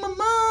comment. She take my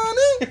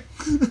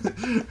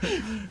money.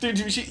 dude,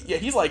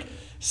 he's like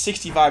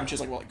 65 and she's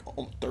like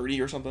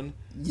 30 or something.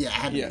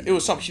 Yeah, it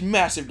was something. She's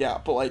massive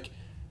gap, but like.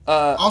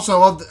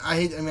 Also, I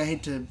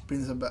hate to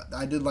bring this up, but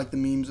I did like the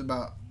memes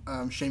about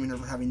shaming her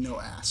for having no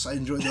ass. I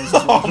enjoyed those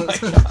as well. Oh my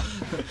God.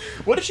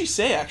 What did she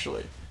say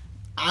actually?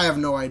 I have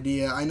no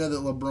idea. I know that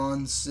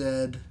LeBron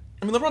said.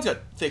 I mean, LeBron's got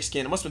thick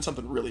skin. It must have been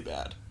something really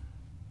bad.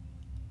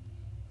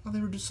 Well, they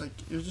were just like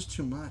it was just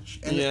too much.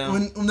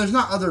 And when there's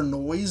not other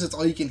noise, it's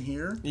all you can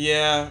hear.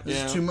 Yeah,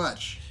 it's too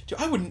much. Dude,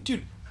 I wouldn't.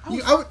 Dude,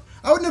 I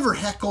would never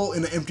heckle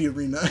in an empty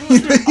arena.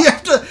 You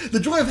have to. The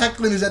joy of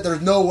heckling is that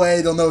there's no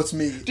way they'll know it's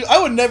me. Dude,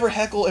 I would never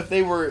heckle if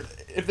they were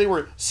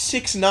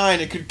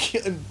 6'9" and could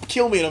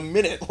kill me in a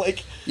minute.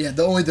 Like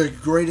the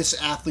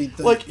greatest athlete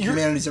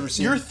humanity's ever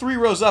seen. You're 3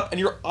 rows up and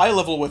you're eye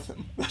level with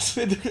them.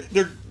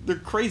 They're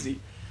crazy.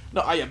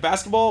 No,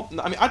 basketball.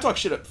 I mean, I talk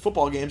shit at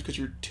football games because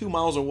you're 2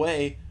 miles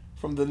away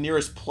from the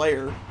nearest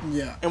player.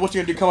 Yeah. And what's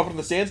you gonna do? Come up from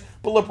the stands?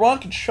 But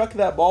LeBron can chuck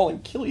that ball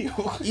and kill you.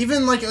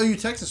 Even like OU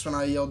Texas when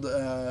I yelled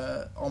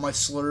all my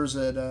slurs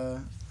at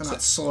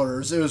not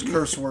slurs, it was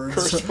curse words.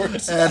 Curse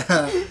words. at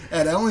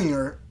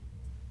Ellinger.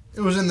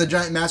 It was in the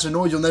giant massive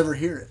noise. You'll never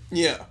hear it.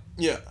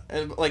 Yeah,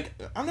 and like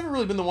I've never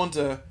really been the one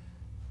to.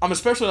 I'm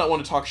especially not one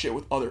to talk shit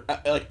with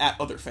at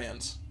other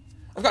fans.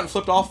 I've gotten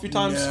flipped off a few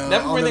times. No,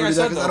 never for anything I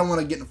said. I don't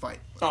want to get in a fight.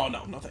 Oh no,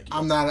 thank you.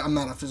 I'm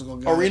not a physical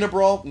guy. Arena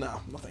brawl? No,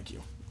 thank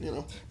you. You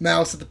know.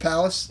 Malice at the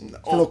Palace.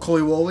 Little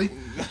Coley Wooley.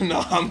 No,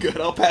 I'm good.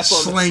 I'll pass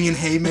on. Slanging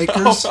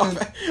haymakers.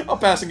 I'll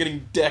pass on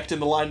getting decked in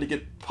the line to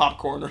get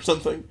popcorn or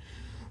something.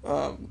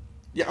 I'm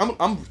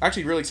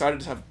actually really excited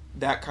to have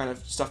that kind of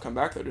stuff come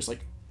back though. Just like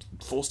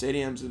full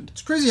stadiums and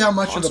it's crazy how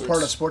much concerts. of a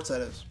part of sports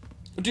that is.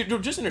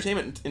 Dude, just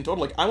entertainment in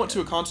total. Like I went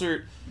to a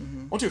concert,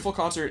 went to a full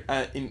concert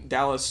in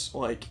Dallas.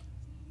 Like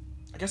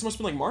I guess it must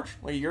have been like March,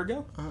 like a year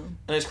ago. And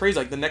it's crazy.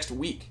 Like the next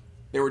week,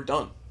 they were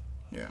done.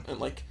 Yeah. And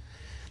like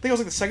I think it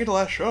was like the second to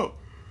last show,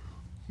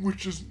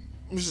 which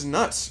is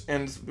nuts.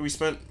 And we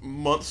spent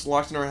months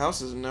locked in our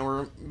houses, and now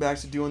we're back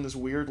to doing this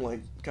weird like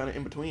kind of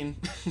in between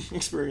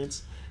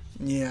experience.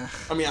 Yeah.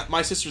 I mean,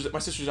 my sister's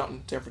out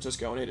in San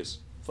Francisco, and it is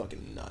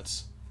fucking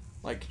nuts.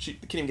 Like she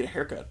can't even get a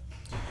haircut.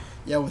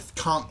 Yeah, with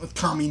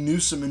Tommy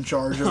Newsom in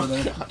charge over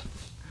there. God.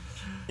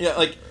 Yeah,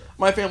 like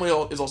my family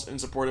is also in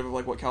supportive of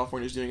like what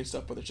California's doing and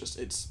stuff, but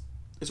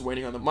it's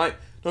waiting on them.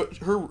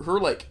 Her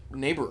like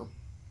neighbor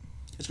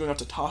is going up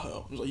to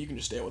Tahoe. It was like you can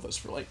just stay with us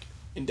for like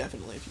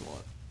indefinitely if you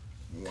want.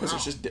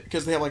 Because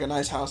because they have like a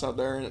nice house out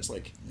there and it's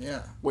like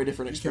way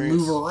different experience. You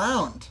can move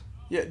around.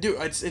 Yeah, dude,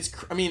 it's.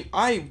 I mean,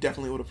 I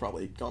definitely would have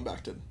probably gone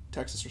back to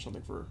Texas or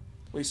something for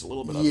at least a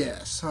little bit of it.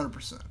 Yes,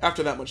 100%.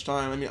 After that much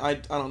time, I mean, I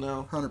don't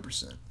know.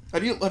 100%.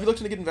 Have you looked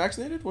into getting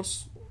vaccinated? I'm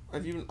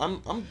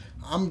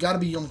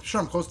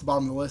sure I'm close to the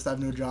bottom of the list. I have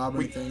no job or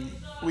anything.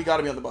 We got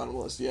to be on the bottom of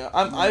the list. Yeah,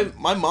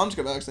 my mom's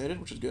got vaccinated,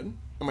 which is good, and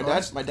my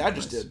dad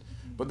just did,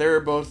 but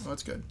they're both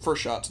that's good.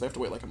 First shot, so they have to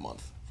wait like a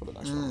month for the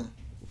next one.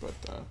 But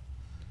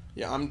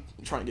yeah, I'm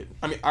trying to get.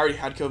 I mean, I already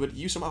had COVID.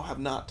 You somehow have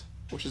not,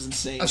 which is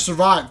insane. I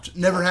survived.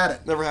 Never had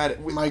it. Never had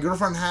it. My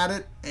girlfriend had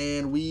it,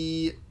 and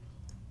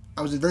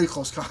I was in very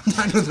close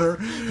contact with her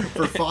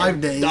for 5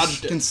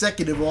 days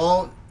consecutive.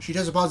 She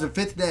tested positive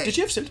 5th day. Did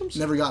she have symptoms?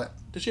 Never got it.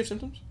 Did she have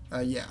symptoms?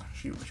 Yeah,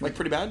 she like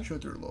pretty bad. She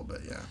went through it a little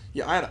bit. Yeah.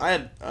 Yeah, I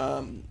had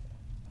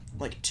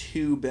like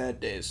 2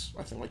 bad days.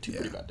 I think like 2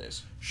 pretty bad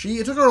days.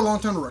 It took her a long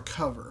time to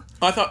recover.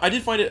 I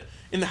did find it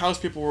in the house.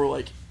 People were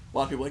like, a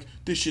lot of people were like,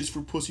 this shit's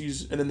for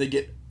pussies, and then they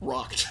get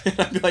rocked, and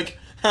I'd be like,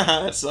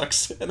 haha, that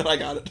sucks, and then I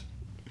got it.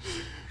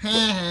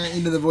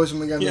 Into the voice from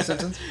the guy in the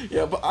sentence.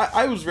 Yeah, but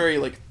I was very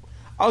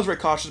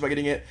cautious about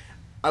getting it.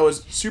 I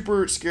was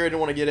super scared. I didn't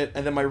want to get it,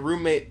 and then my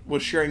roommate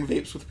was sharing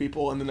vapes with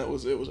people, and then it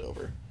was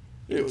over.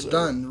 It was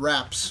done.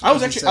 Wraps. I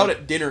was actually out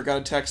at dinner, got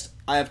a text,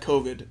 I have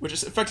COVID, which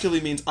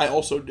effectively means I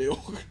also do.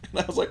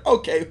 And I was like,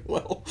 okay,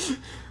 well.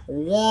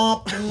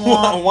 Womp,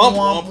 womp,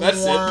 womp,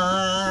 that's it.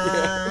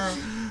 Yeah.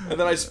 And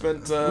then I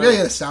spent... we gotta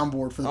get a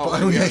soundboard for the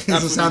podcast. We gotta get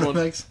some sound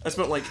effects. I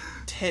spent like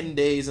 10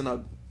 days in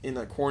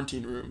a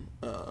quarantine room.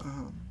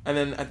 And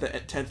then at the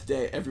 10th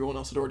day, everyone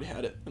else had already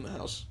had it in the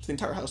house. So the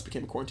entire house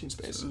became a quarantine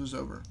space. So it was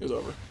over.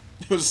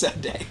 It was a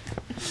sad day.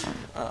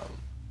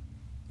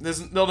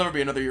 There'll never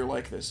be another year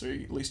like this, or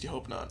at least you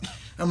hope not.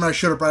 And when I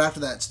showed up right after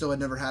that, still had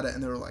never had it,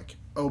 and they were like,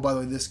 "Oh, by the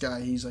way, this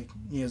guy, he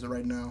has it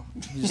right now."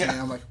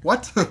 I'm like,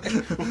 "What?"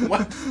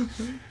 What?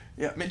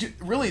 Yeah, I mean, dude,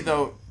 really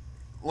though,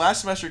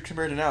 last semester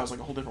compared to now is like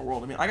a whole different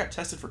world. I mean, I got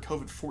tested for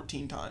COVID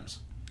 14 times.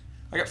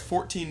 I got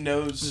 14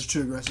 no's. This is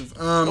too aggressive.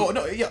 Oh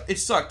no, yeah, it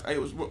sucked.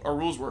 Our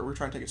rules we're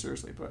trying to take it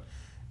seriously,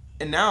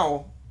 and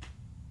now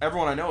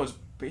everyone I know has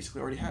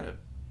basically already had it,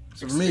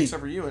 except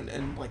for you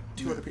and like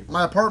 2 other people.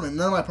 None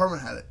of my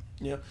apartment had it.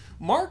 Yeah,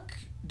 Mark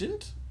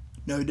didn't.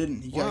 No, he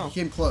didn't. Wow. He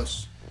came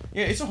close.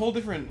 Yeah, it's a whole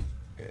different.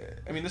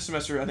 I mean, this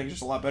semester I think is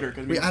just a lot better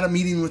because We had a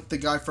meeting with the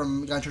guy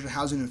in charge of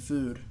housing and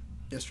food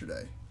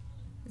yesterday,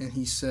 and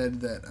he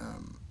said that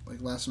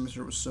like last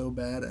semester was so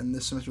bad, and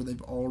this semester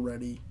they've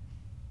already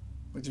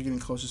they're getting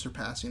close to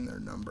surpassing their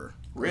number.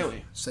 Really?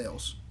 Of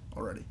sales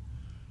already.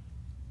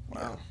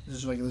 Wow. This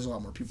is there's a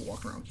lot more people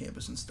walking around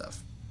campus and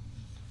stuff.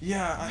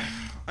 Yeah,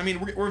 I mean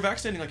we're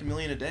vaccinating like 1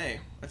 million a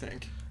day. I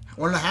think.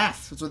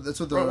 1.5. That's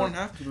what the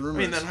 1.5. the rumor I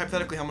mean, is. then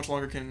hypothetically, how much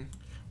longer can?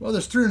 Well,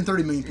 there's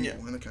 330 million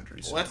people in the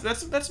country. So. Well,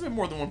 that's a bit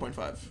more than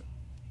 1.5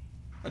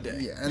 a day.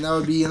 Yeah, and that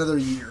would be another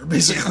year,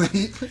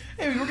 basically.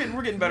 Hey,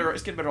 we're getting better.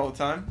 It's getting better all the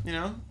time. You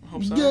know,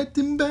 hope so.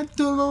 Getting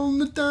better all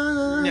the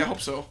time. Yeah, I hope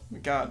so.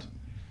 God.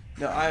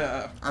 No,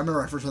 I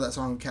remember I first heard that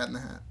song, Cat in the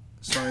Hat.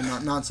 Sorry,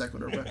 not non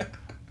sequitur, but.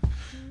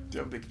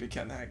 Dude, I'm a big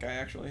Cat in the Hat guy,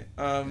 actually.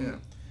 Yeah.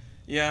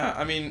 Yeah,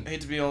 I mean,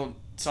 hate to be all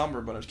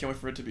somber, but I just can't wait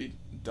for it to be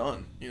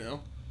done. You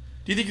know.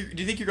 Do you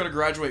think you're gonna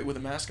graduate with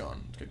a mask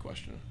on? That's a good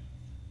question.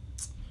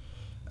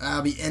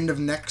 Be end of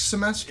next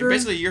semester.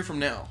 Basically a year from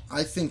now.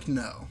 I think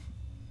no.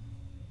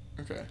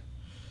 Okay.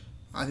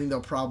 I think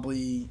they'll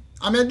probably.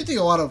 I mean, I do think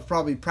a lot of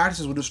probably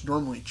practices will just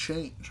normally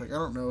change. Like I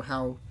don't know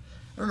how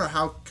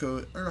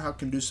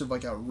conducive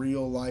like a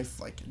real life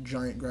like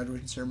giant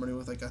graduation ceremony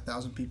with like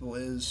 1,000 people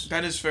is.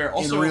 That is fair.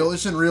 Also,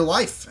 it's in real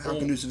life. How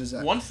conducive is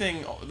that? One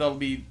thing that'll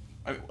be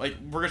like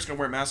we're just gonna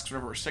wear masks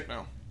whenever we're sick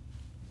now.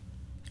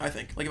 I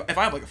think like if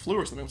I have like a flu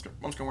or something, I'm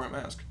just gonna wear a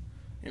mask.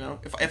 You know,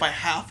 if I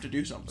have to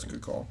do something. That's a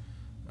good call.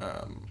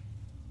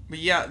 But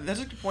yeah, that's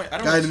a good point. I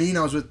don't. Guy to me,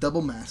 I was with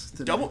double masks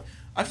today.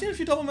 I've seen a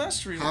few double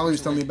masks. Holly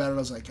was telling me about it. I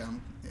was like,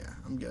 I'm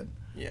good.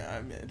 Yeah,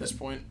 I mean, at this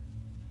point,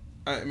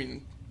 I'm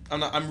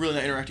really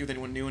not interacting with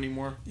anyone new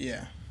anymore.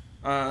 Yeah.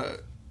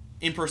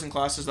 In-person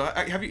classes though.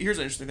 Here's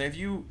an interesting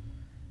thing.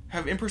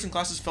 Have in-person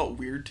classes felt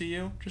weird to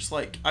you? Just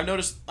like I've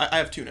noticed, I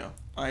have two now.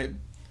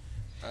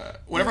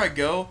 Whenever I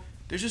go,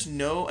 there's just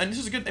no, and this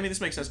is good. I mean,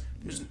 this makes sense.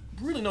 There's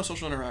really no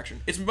social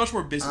interaction. It's much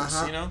more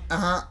business, you know.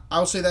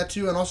 I'll say that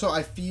too, and also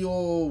I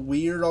feel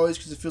weird always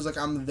because it feels like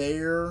I'm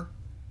there,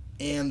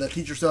 and the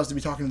teacher still has to be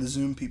talking to the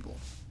Zoom people.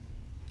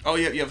 Oh,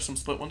 yeah, you have some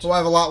split ones? So I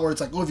have a lot where it's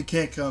like, if you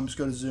can't come, just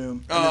go to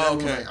Zoom.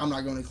 And okay. Like, I'm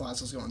not going to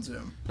class, let's go on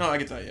Zoom. No, I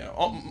get that, yeah.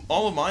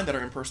 All of mine that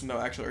are in person, though,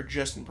 actually are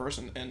just in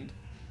person, and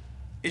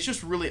it's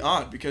just really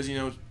odd because, you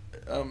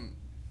know,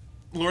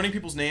 learning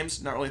people's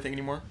names, not really a thing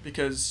anymore,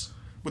 because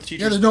with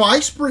teachers... Yeah, there's no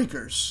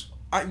icebreakers.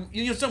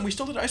 We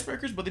still did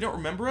icebreakers, but they don't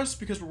remember us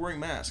because we're wearing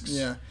masks.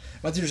 Yeah.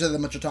 My teacher said that a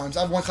bunch of times.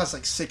 I have one class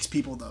like 6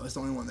 people, though. It's the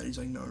only one that he's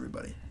like, know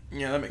everybody.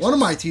 Yeah, that makes sense. One of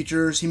my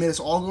teachers, he made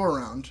us all go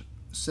around,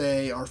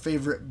 say our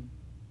favorite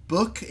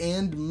book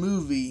and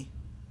movie.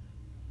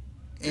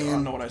 And I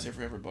don't know what I say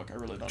for every book. I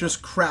really don't.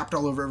 Just crapped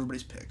all over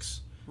everybody's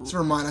picks. So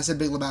for mine, I said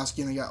Big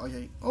Lebowski, and I got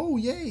like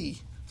yay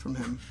from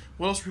him.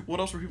 What else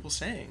were people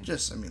saying?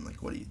 Just, I mean,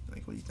 what do you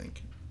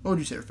think? What would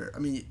you say for fair? I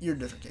mean, you're a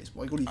different case.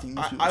 But what do you think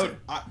most people say?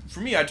 For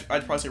me, I'd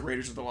probably say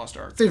Raiders of the Lost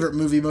Ark. Favorite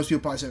movie? Most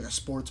people probably say like a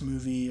sports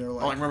movie or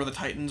like. Remember the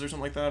Titans or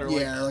something like that, or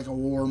like a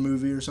war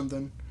movie or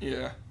something.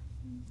 Yeah.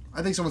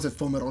 I think someone said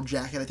Full Metal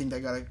Jacket. I think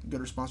that got a good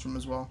response from him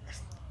as well.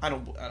 I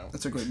don't.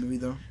 That's a great movie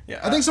though.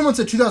 Yeah. I think someone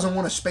said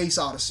 2001: A Space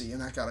Odyssey,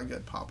 and that got a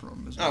good pop from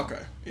him as well.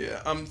 Okay.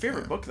 Yeah.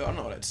 Favorite book though. I don't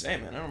know what I'd say,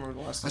 man. I don't remember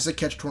the last. I said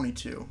Catch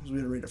 22. We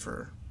had to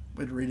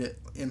read it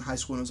in high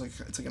school, and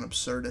it's like an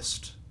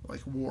absurdist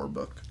like war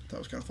book. That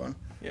was kind of fun.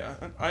 Yeah,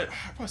 I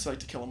probably say like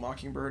To Kill a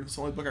Mockingbird. It's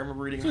the only book I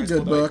remember reading It's in high a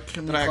good school book.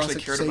 that I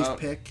actually cared safe about.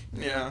 Pick.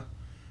 Yeah.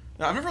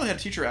 No, I've never really had a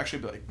teacher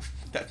actually be like,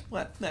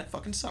 that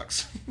fucking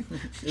sucks.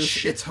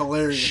 It's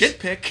hilarious. Shit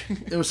pick.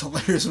 It was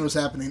hilarious when it was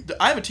happening.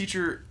 I have a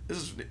teacher. You'll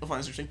find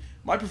this interesting.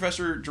 My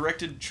professor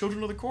directed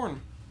Children of the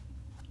Corn.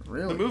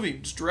 Really? The movie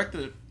just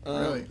directed it.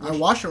 Really? I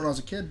watched it when I was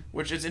a kid.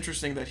 Which is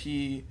interesting that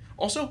he's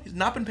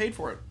not been paid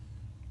for it.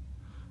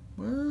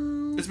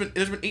 Well, there's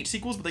been 8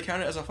 sequels, but they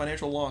count it as a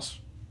financial loss.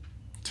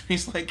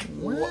 He's like,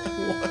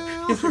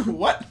 well. He's like,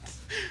 what?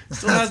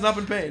 Still has not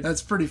been paid.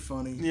 That's pretty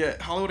funny.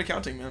 Yeah, Hollywood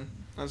accounting, man.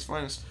 That's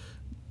finest.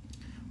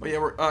 But yeah,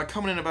 we're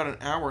coming in about an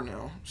hour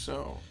now,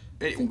 so...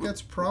 I think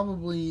that's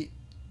probably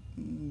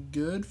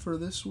good for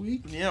this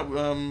week. Yeah,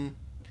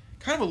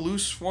 kind of a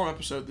loose form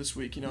episode this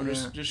week, you know,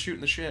 just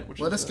shooting the shit.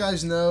 Let us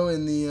guys know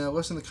in the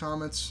listen in the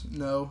comments.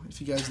 Know if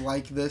you guys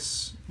like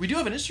this. We do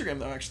have an Instagram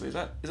though. Actually, is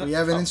that we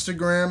have an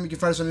Instagram. You can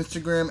find us on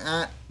Instagram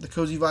at the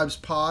Cozy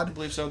Vibes Pod. I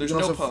believe so. There's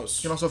no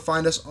posts. You can also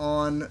find us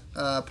on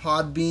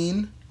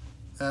Podbean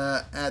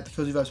at the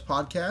Cozy Vibes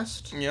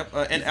Podcast. Yep,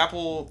 and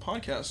Apple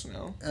Podcasts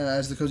now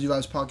as the Cozy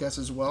Vibes Podcast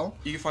as well.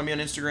 You can find me on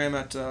Instagram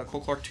at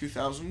Cole Clark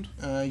 2000.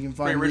 You can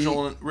find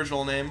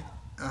original name.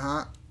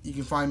 You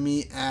can find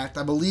me at,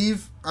 I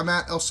believe I'm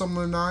at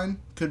L709.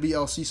 Could be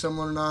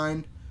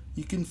LC709.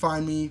 You can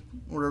find me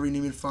wherever you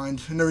need me to find,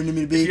 wherever you need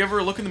me to be. If you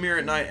ever look in the mirror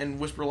at night and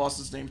whisper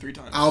Lost's name 3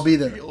 times, I'll be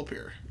there. You'll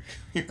appear.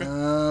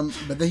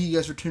 But thank you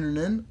guys for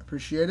tuning in.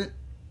 Appreciate it.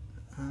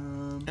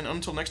 And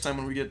until next time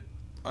when we get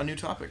a new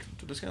topic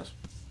to discuss.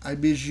 I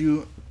bid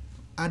you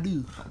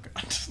adieu. Oh,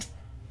 God.